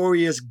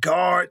Warriors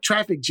guard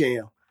traffic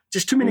jam.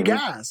 Just too many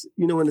guys,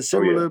 in a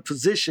similar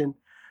position.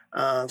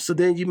 So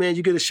then you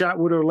get a shot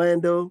with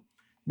Orlando.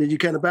 Then you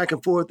kind of back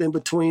and forth in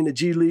between the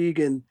G League,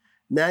 and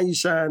now you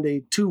signed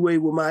a two-way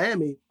with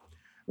Miami.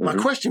 My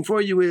question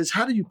for you is,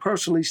 how do you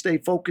personally stay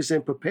focused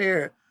and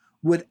prepared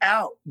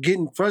without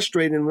getting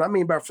frustrated? And what I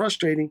mean by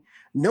frustrating,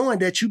 knowing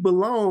that you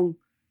belong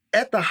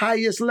at the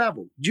highest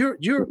level. You're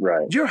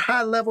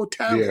high level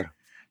talent.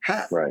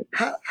 Yeah.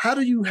 How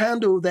do you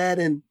handle that?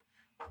 And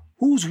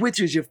who's with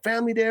you? Is your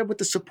family there with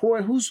the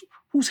support? Who's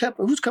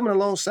helping? Who's coming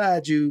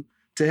alongside you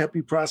to help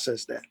you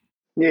process that?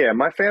 Yeah,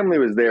 my family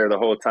was there the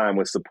whole time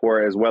with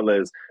support, as well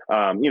as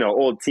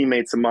old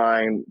teammates of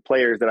mine,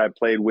 players that I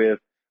played with,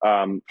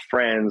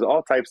 friends,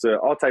 all types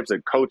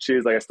of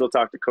coaches. Like I still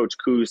talk to Coach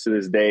Kuz to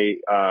this day.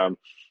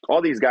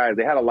 All these guys,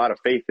 they had a lot of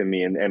faith in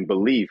me and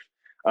belief.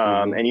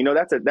 And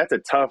that's a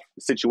tough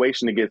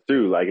situation to get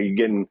through. Like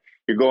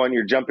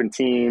you're jumping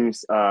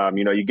teams.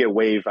 You get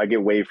waived. I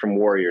get waived from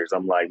Warriors.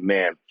 I'm like,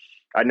 man,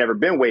 I'd never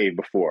been waived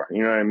before.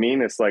 You know what I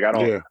mean? It's like I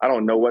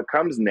don't know what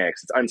comes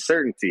next. It's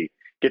uncertainty.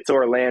 Get to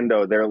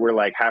Orlando, we're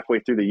like halfway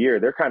through the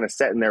year. They're kind of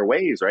set in their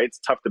ways, right? It's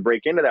tough to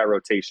break into that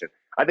rotation.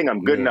 I think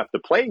I'm good enough to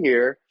play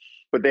here,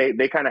 but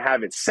they kind of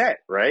have it set,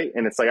 right?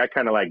 And it's like I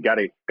kind of like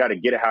gotta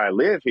get it how I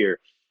live here,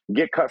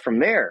 get cut from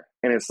there.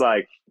 And it's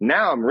like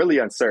now I'm really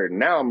uncertain.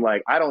 Now I'm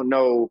like I don't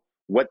know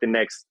what the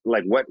next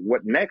what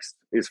next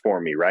is for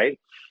me, right?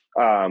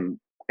 And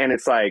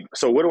it's like,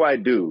 so what do I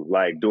do?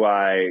 Like, do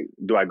I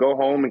go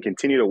home and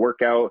continue to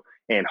work out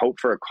and hope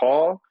for a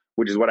call,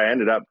 which is what I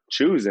ended up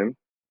choosing?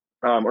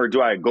 Or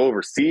do I go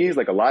overseas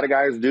like a lot of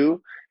guys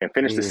do and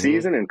finish the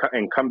season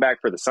and come back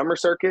for the summer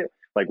circuit?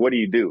 Like, what do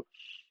you do?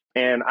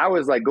 And I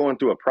was like going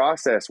through a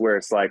process where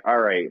it's like, all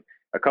right,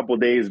 a couple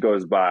of days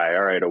goes by.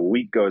 All right, a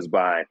week goes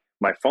by.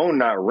 My phone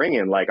not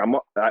ringing. Like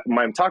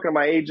I'm talking to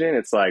my agent.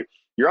 It's like,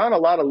 you're on a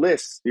lot of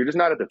lists. You're just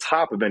not at the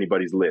top of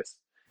anybody's list.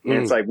 And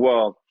it's like,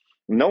 well,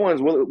 no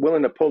one's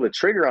willing to pull the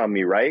trigger on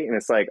me, right? And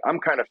it's like, I'm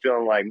kind of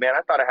feeling like, man,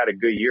 I thought I had a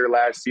good year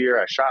last year.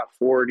 I shot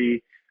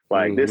 40,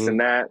 like this and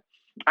that.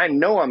 I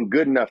know I'm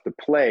good enough to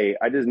play.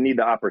 I just need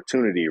the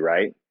opportunity,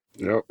 right?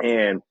 Yep.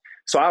 And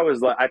so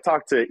I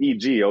talked to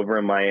Agee over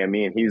in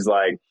Miami, and he's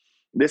like,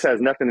 this has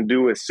nothing to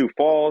do with Sioux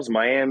Falls,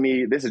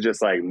 Miami. This is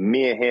just like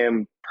me and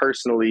him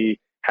personally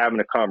having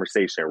a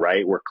conversation,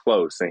 right? We're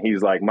close. And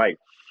he's like, Mike,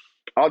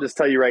 I'll just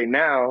tell you right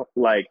now,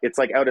 like, it's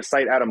like out of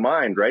sight, out of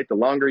mind, right? The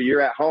longer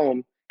you're at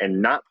home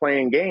and not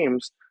playing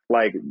games,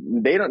 like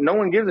no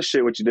one gives a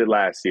shit what you did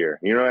last year.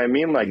 You know what I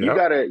mean? Like you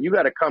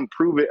gotta come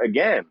prove it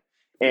again.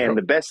 And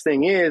the best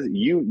thing is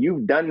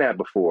you've done that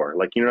before.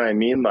 Like, you know what I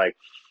mean? Like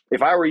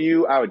if I were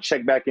you, I would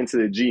check back into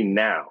the G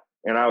now.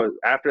 And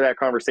after that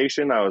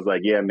conversation, I was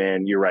like, yeah,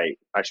 man, you're right.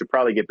 I should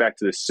probably get back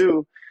to the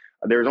Sioux.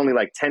 There's only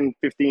like 10,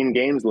 15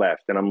 games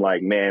left. And I'm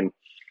like, man,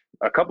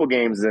 a couple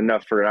games is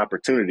enough for an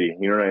opportunity.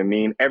 You know what I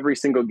mean? Every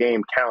single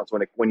game counts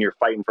when you're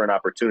fighting for an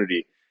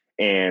opportunity.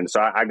 And so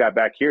I got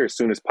back here as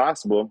soon as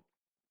possible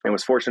and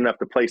was fortunate enough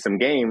to play some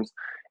games.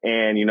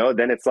 And,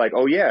 then it's like,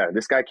 oh yeah,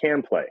 this guy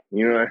can play,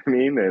 you know what I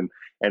mean?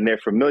 And they're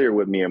familiar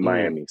with me in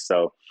Miami.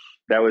 So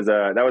that was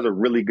a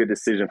really good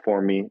decision for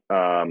me.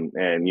 And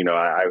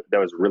that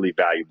was really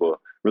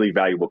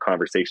valuable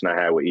conversation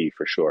I had with E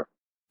for sure.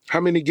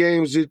 How many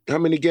games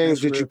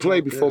did you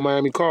play before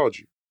Miami called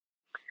you?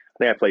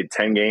 I think I played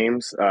 10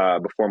 games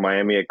before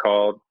Miami had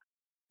called.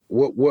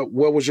 What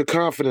was your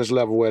confidence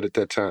level at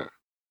that time?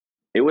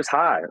 It was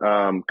high.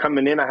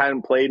 Coming in, I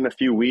hadn't played in a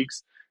few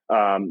weeks,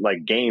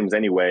 like games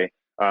anyway.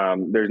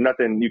 There's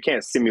nothing, you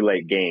can't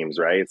simulate games,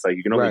 right? It's like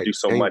you can only do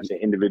so much in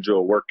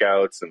individual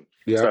workouts and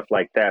stuff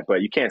like that,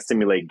 but you can't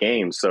simulate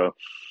games. So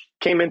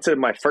came into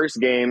my first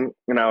game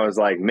and I was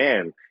like,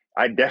 man,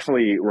 I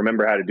definitely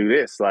remember how to do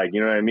this. Like, you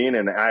know what I mean?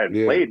 And I had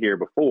played here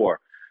before.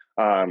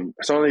 So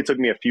it only took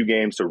me a few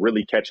games to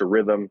really catch a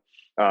rhythm.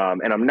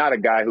 And I'm not a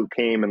guy who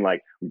came and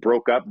like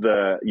broke up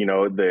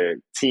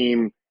the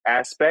team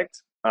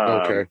aspect.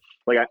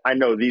 Like I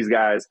know these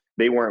guys,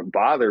 they weren't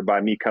bothered by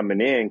me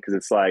coming in because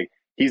it's like,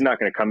 he's not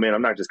going to come in.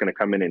 I'm not just going to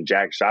come in and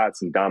jack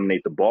shots and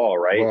dominate the ball,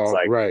 right? It's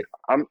like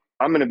I'm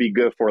going to be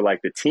good for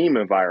like the team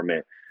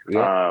environment.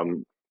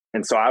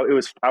 And so I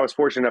was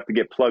fortunate enough to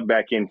get plugged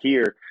back in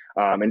here.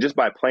 And just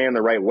by playing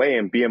the right way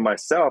and being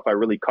myself, I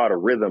really caught a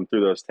rhythm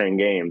through those 10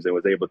 games and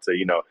was able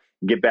to,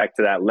 get back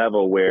to that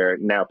level where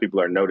now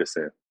people are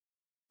noticing.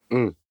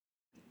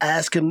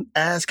 Ask him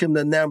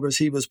the numbers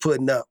he was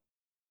putting up.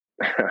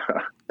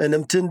 In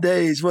them 10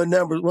 days, what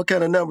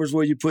kind of numbers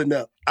were you putting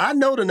up? I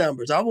know the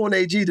numbers. I want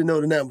Agee to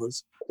know the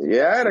numbers.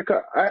 Yeah,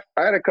 I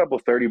had a couple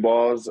 30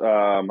 balls.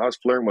 I was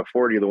flirting with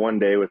 40 the one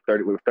day with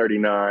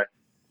 39.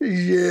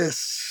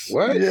 Yes.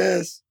 What?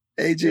 Yes.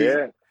 Agee.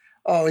 Yeah.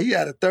 Oh, he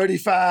had a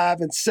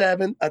 35 and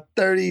 7, a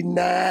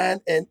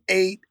 39 and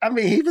 8. I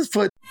mean, he was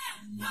putting.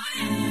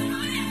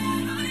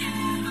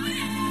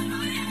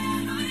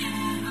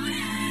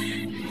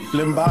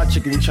 Limba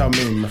Chicken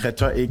Chamin,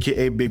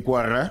 aka Big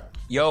Wara.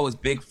 Yo, it's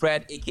Big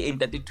Fred, aka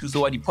Mdati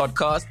Tuzawadi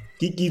Podcast.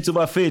 Kiki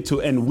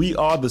Tubafetu, and we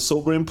are the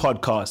Sobering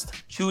Podcast.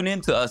 Tune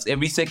in to us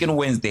every second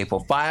Wednesday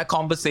for fire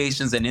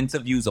conversations and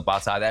interviews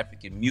about South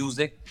African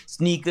music,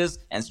 sneakers,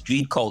 and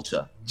street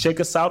culture. Check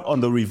us out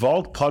on the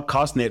Revolt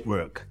Podcast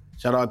Network.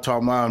 Shout out to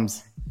our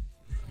moms.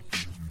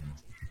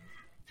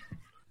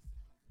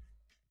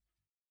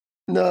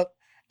 No,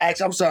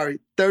 actually, I'm sorry,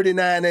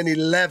 39 and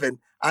 11.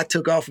 I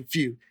took off a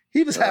few.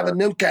 He was having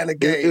them kind of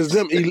games.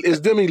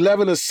 Is them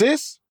 11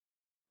 assists?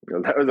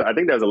 I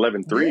think that was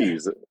 11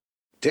 threes.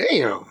 Yeah.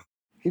 Damn.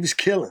 He was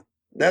killing.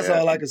 That's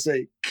all I can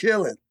say.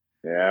 Killing.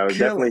 Yeah, I was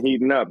definitely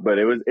heating up, but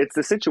it's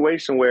the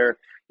situation where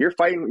you're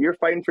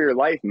fighting for your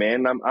life,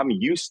 man. I'm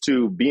used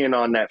to being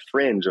on that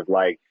fringe of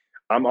like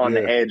I'm on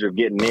the edge of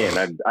getting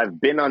in.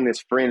 I've been on this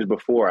fringe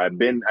before. I've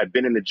been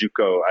in the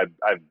JUCO.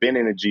 I've been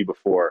in the G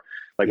before.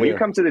 Like when you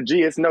come to the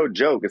G, it's no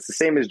joke. It's the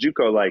same as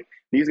JUCO. Like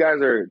these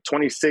guys are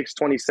 26,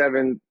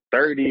 27,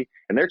 30,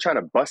 and they're trying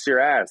to bust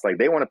your ass. Like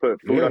they want to put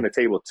food on the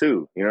table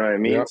too. You know what I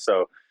mean? Yeah.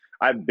 So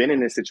I've been in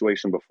this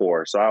situation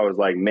before. So I was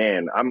like,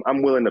 man,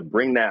 I'm willing to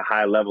bring that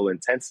high level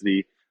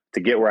intensity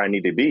to get where I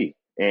need to be.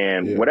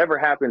 And whatever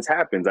happens,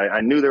 happens. I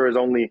knew there was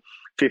only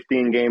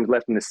 15 games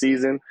left in the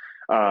season.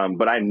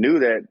 But I knew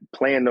that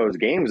playing those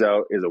games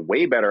out is a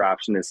way better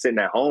option than sitting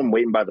at home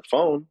waiting by the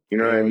phone. You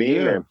know what I mean?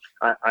 Yeah.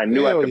 And I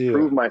knew I could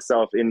prove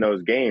myself in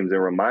those games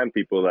and remind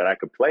people that I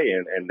could play,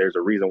 and there's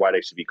a reason why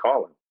they should be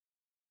calling.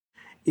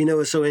 You know,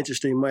 it's so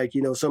interesting, Mike.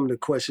 You know, some of the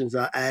questions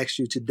I asked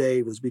you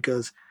today was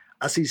because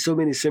I see so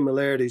many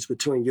similarities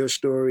between your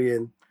story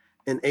and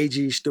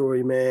Agee's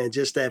story, man.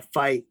 Just that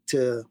fight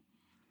to,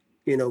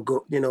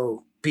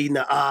 beating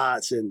the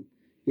odds and,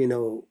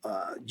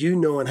 you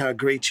knowing how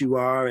great you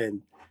are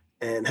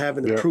and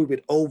having to prove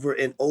it over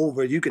and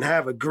over. You can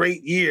have a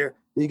great year,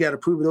 and you got to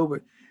prove it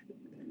over.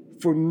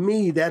 For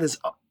me, that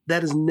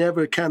has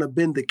never kind of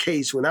been the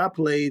case. When I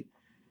played,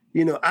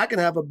 I can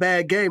have a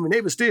bad game, and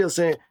they were still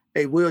saying,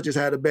 hey, Will just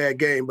had a bad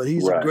game, but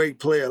he's a great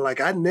player.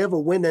 Like, I never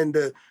went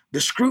into the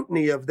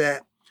scrutiny of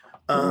that.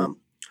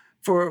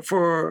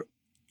 For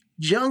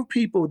young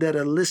people that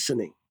are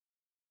listening,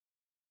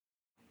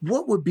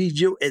 what would be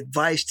your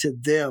advice to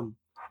them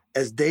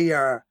as they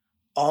are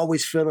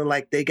always feeling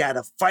like they got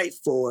to fight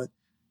for it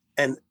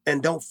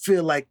and don't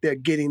feel like they're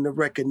getting the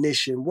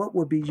recognition? What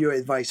would be your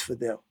advice for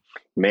them?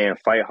 Man,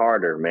 fight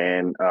harder,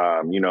 man.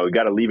 You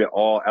got to leave it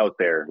all out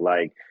there.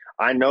 Like,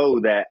 I know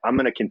that I'm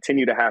going to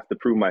continue to have to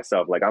prove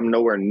myself. Like, I'm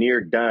nowhere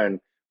near done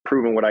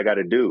proving what I got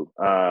to do.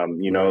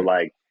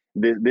 Like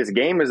this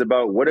game is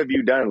about what have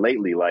you done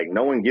lately? Like,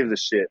 no one gives a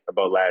shit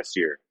about last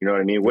year. You know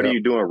what I mean? What are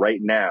you doing right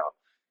now?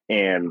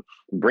 And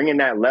bringing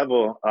that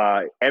level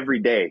every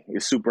day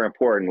is super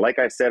important. Like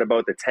I said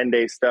about the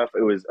 10-day stuff,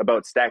 it was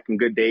about stacking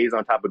good days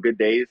on top of good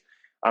days.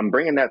 I'm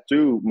bringing that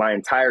through my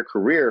entire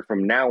career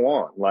from now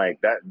on. Like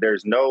that,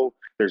 there's no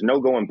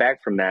going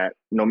back from that.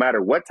 No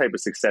matter what type of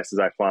successes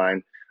I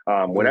find,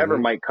 whatever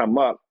might come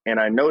up, and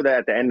I know that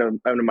at the end of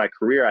my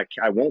career,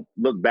 I won't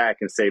look back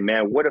and say,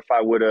 man, what if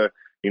I would have?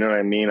 You know what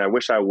I mean? I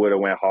wish I would have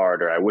went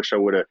harder. I wish I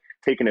would have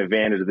taken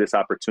advantage of this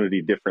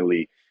opportunity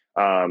differently.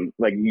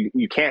 Like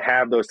you can't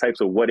have those types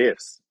of what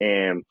ifs.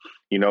 And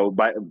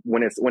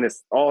when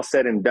it's all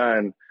said and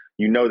done,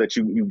 that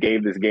you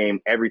gave this game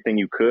everything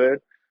you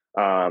could.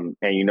 And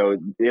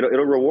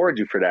it'll reward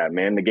you for that,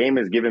 man. The game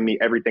has given me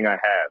everything I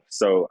have,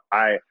 so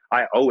I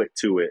owe it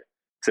to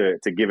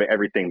give it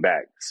everything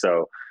back.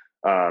 So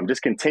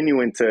just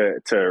continuing to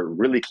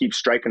really keep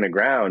striking the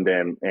ground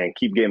and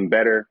keep getting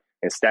better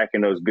and stacking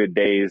those good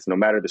days, no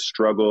matter the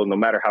struggle, no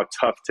matter how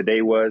tough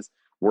today was.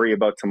 Worry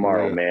about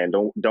tomorrow, man.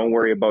 Don't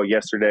worry about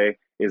yesterday.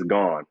 It's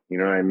gone. You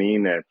know what I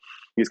mean? And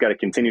you just got to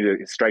continue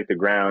to strike the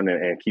ground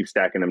and keep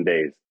stacking them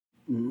days.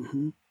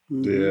 Mm-hmm.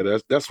 Yeah,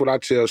 that's what I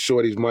tell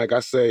shorties, Mike.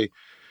 I say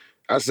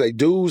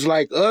dudes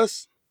like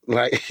us,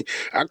 like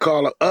I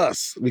call it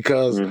us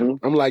because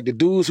I'm like the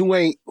dudes who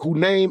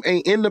name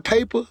ain't in the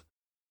paper.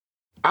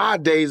 Our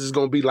days is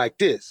gonna be like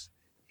this.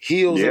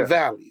 Hills and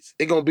valleys.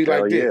 It's going to be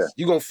like this. Yeah.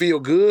 You're going to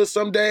feel good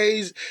some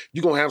days.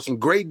 You're going to have some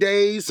great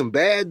days, some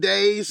bad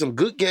days, some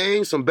good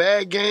games, some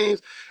bad games.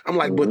 I'm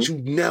like, but you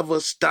never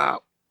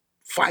stop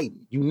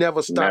fighting. You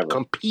never stop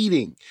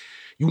competing.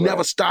 You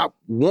never stop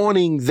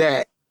wanting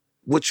that,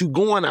 what you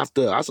going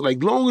after. I said, like,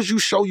 as long as you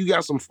show you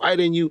got some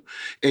fight in you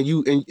and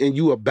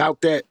you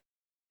about that,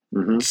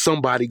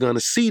 somebody going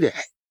to see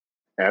that.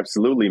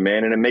 Absolutely,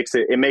 man. And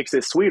it makes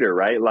it sweeter,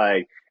 right?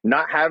 Like,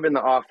 not having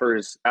the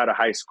offers out of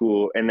high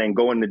school and then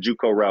going the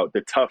JUCO route, the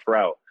tough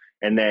route,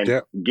 and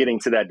then getting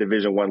to that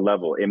Division I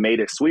level. It made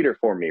it sweeter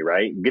for me,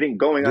 right?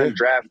 Going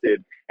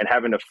undrafted and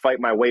having to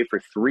fight my way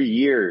for 3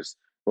 years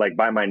like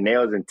by my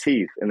nails and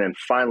teeth, and then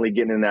finally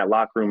getting in that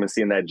locker room and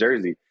seeing that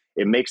jersey,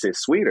 it makes it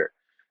sweeter.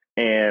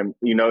 And,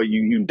 you know,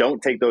 you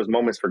don't take those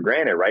moments for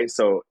granted, right?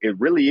 So it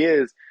really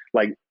is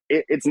like,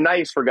 it's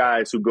nice for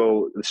guys who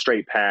go the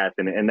straight path,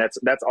 and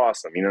that's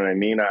awesome. You know what I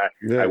mean?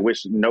 I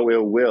wish no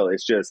ill will.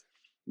 It's just,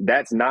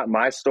 that's not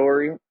my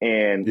story.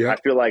 And I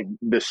feel like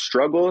the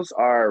struggles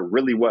are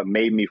really what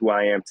made me who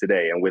I am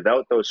today. And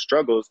without those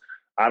struggles,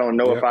 I don't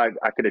know if I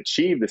could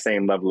achieve the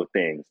same level of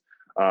things.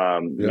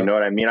 You know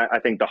what I mean? I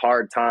think the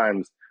hard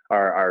times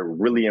are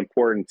really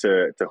important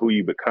to who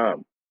you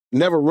become.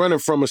 Never running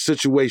from a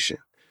situation.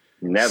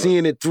 Never.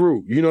 Seeing it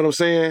through. You know what I'm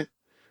saying?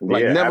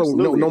 Like never,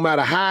 no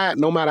matter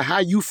how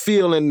you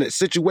feel and the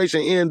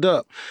situation end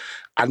up,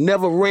 I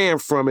never ran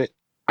from it.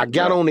 I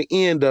got on the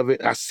end of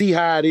it. I see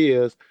how it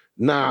is.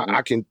 Now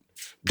I can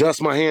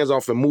dust my hands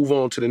off and move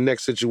on to the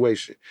next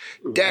situation.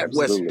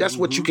 That's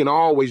what you can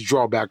always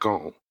draw back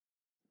on.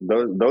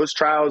 Those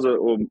trials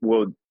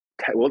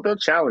they'll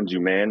challenge you,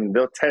 man.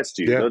 They'll test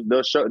you. Yeah.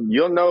 They'll show.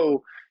 You'll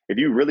know if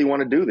you really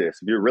want to do this.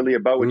 If you're really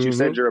about what you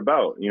said you're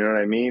about. You know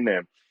what I mean?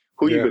 And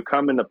who you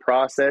become in the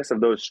process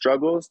of those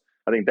struggles,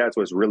 I think that's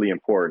what's really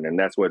important, and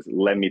that's what's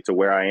led me to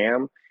where I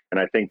am. And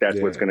I think that's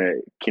what's going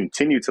to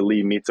continue to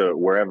lead me to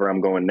wherever I'm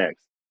going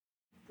next.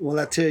 Well,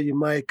 I tell you,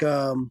 Mike,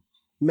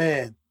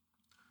 man,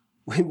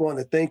 we want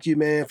to thank you,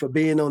 man, for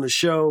being on the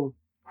show.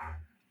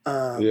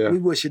 We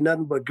wish you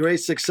nothing but great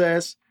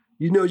success.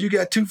 You know, you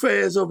got two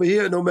fans over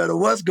here, no matter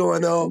what's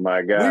going on. Oh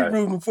my God.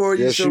 We're rooting for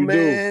you. Yes, so, you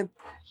man,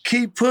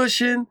 keep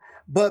pushing.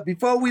 But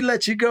before we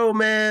let you go,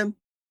 man,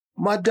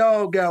 my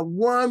dog got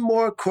one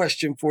more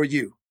question for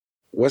you.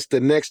 What's the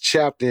next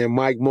chapter in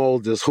Mike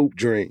Mulder's hoop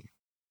dream?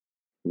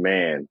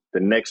 Man, the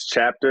next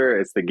chapter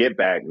is to get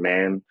back,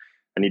 man.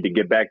 I need to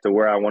get back to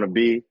where I want to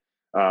be,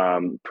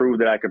 prove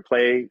that I could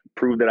play,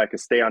 prove that I could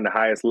stay on the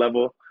highest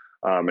level.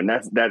 And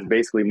that's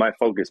basically my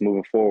focus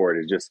moving forward,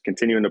 is just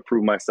continuing to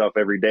prove myself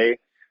every day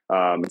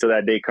until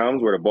that day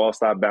comes where the ball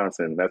stops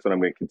bouncing. That's what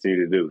I'm going to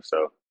continue to do.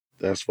 So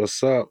that's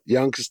what's up.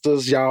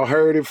 Youngsters, y'all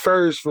heard it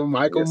first from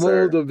Mychal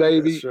Mulder,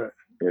 baby. That's right.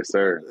 Yes,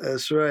 sir.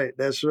 That's right.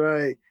 That's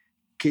right.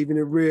 Keeping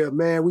it real.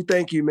 Man, we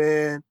thank you,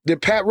 man.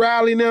 Did Pat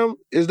Riley and them,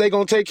 is they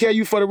going to take care of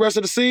you for the rest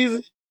of the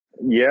season?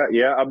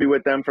 Yeah. I'll be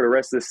with them for the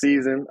rest of the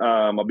season.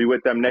 I'll be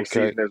with them next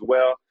season as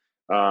well.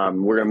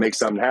 We're going to make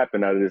something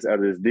happen out of this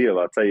deal.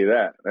 I'll tell you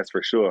that. That's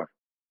for sure.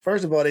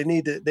 First of all, they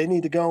need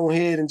to go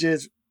ahead and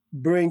just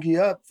bring you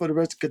up for the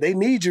rest, because they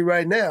need you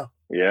right now.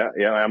 Yeah.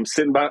 I'm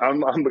sitting by.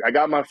 I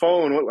got my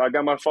phone. I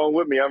got my phone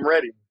with me. I'm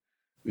ready.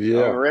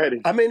 Yeah, I'm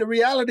ready. I mean, the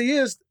reality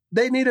is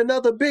they need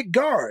another big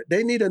guard.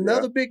 They need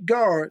another big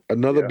guard.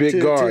 Another big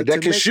guard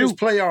that can shoot. This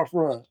playoff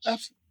run.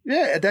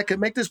 Yeah, that can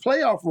make this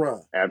playoff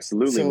run.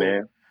 Absolutely,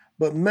 man.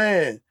 But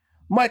man,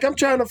 Mike, I'm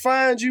trying to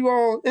find you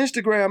on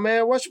Instagram,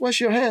 man. What's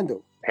your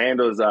handle?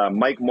 Handle's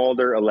Mychal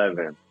Mulder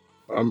 11.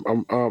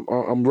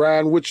 I'm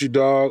riding with you,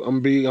 dog.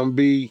 I'm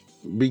be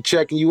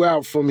checking you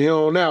out from here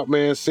on out,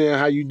 man. Seeing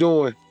how you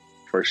doing.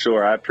 For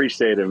sure, I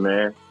appreciate it,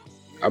 man.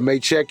 I may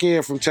check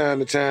in from time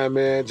to time,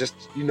 man. Just,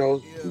 you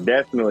know.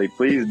 Definitely,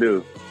 please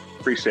do.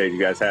 Appreciate you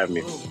guys having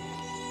me.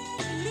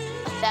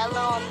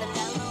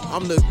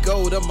 I'm the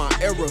goat of my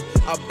era.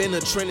 I've been a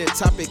trending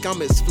topic.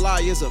 I'm as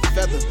fly as a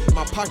feather.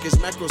 My pocket's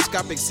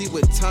macroscopic. See,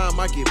 with time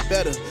I get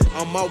better.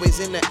 I'm always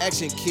in the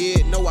action,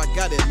 kid. Know I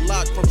got it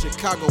locked from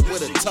Chicago, where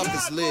the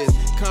toughest live.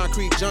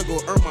 Concrete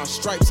jungle, earn my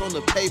stripes on the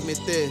pavement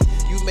there.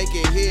 You make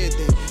it here,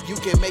 then you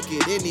can make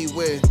it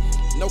anywhere.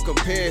 No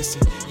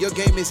comparison. Your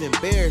game is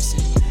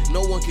embarrassing.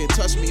 No one can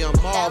touch me. I'm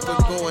all for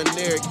going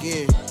there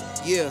again.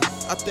 Yeah,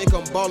 I think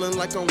I'm ballin'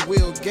 like I'm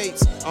Will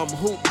Gates. I'm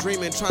hoop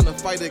dreaming, trying to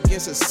fight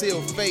against a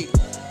sealed fate.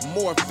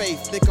 More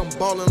faith, think I'm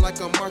ballin'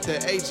 like I'm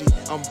Agee.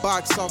 I'm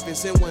box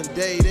office and one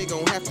day they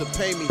gon' have to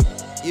pay me.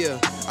 Yeah,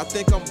 I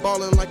think I'm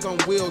ballin' like I'm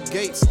Will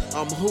Gates.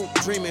 I'm hoop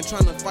dreaming,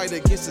 trying to fight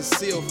against a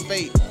sealed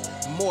fate.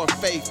 More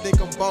faith, think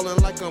I'm ballin'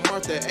 like I'm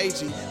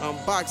Agee. I'm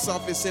box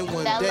office and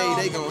one day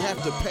they gon'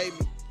 have to pay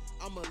me.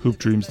 Hoop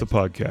Dreams the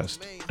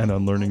podcast, an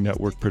Unlearning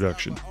Network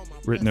production.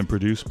 Written and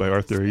produced by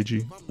Arthur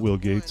Agee, Will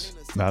Gates,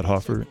 Matt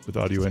Hoffer, with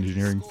audio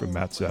engineering from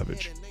Matt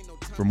Savage.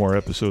 For more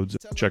episodes,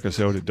 check us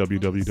out at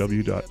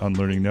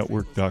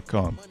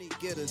www.unlearningnetwork.com.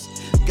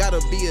 Gotta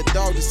be a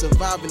dog to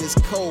survive in this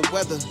cold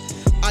weather.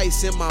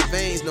 Ice in my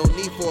veins, no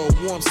need for a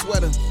warm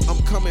sweater.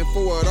 I'm coming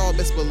for it all,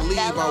 best believe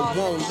I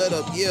won't let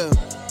up, yeah.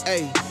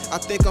 Hey, I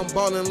think I'm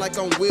ballin' like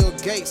I'm Will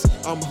Gates.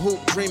 I'm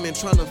hoop dreaming,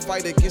 trying to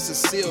fight against a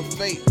sealed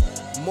fate.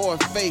 More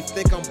faith,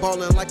 think I'm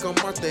ballin' like I'm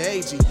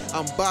Agee.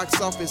 I'm box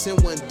office and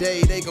one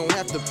day they gon'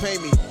 have to pay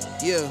me.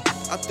 Yeah,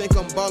 I think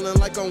I'm ballin'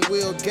 like I'm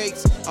Will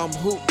Gates. I'm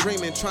hoop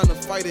dreaming, trying to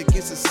fight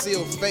against a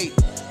sealed fate.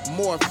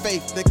 More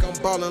faith, think I'm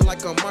ballin'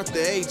 like I'm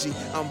Agee.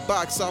 I'm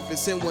box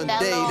office and one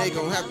day they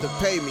gon' have to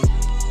pay me.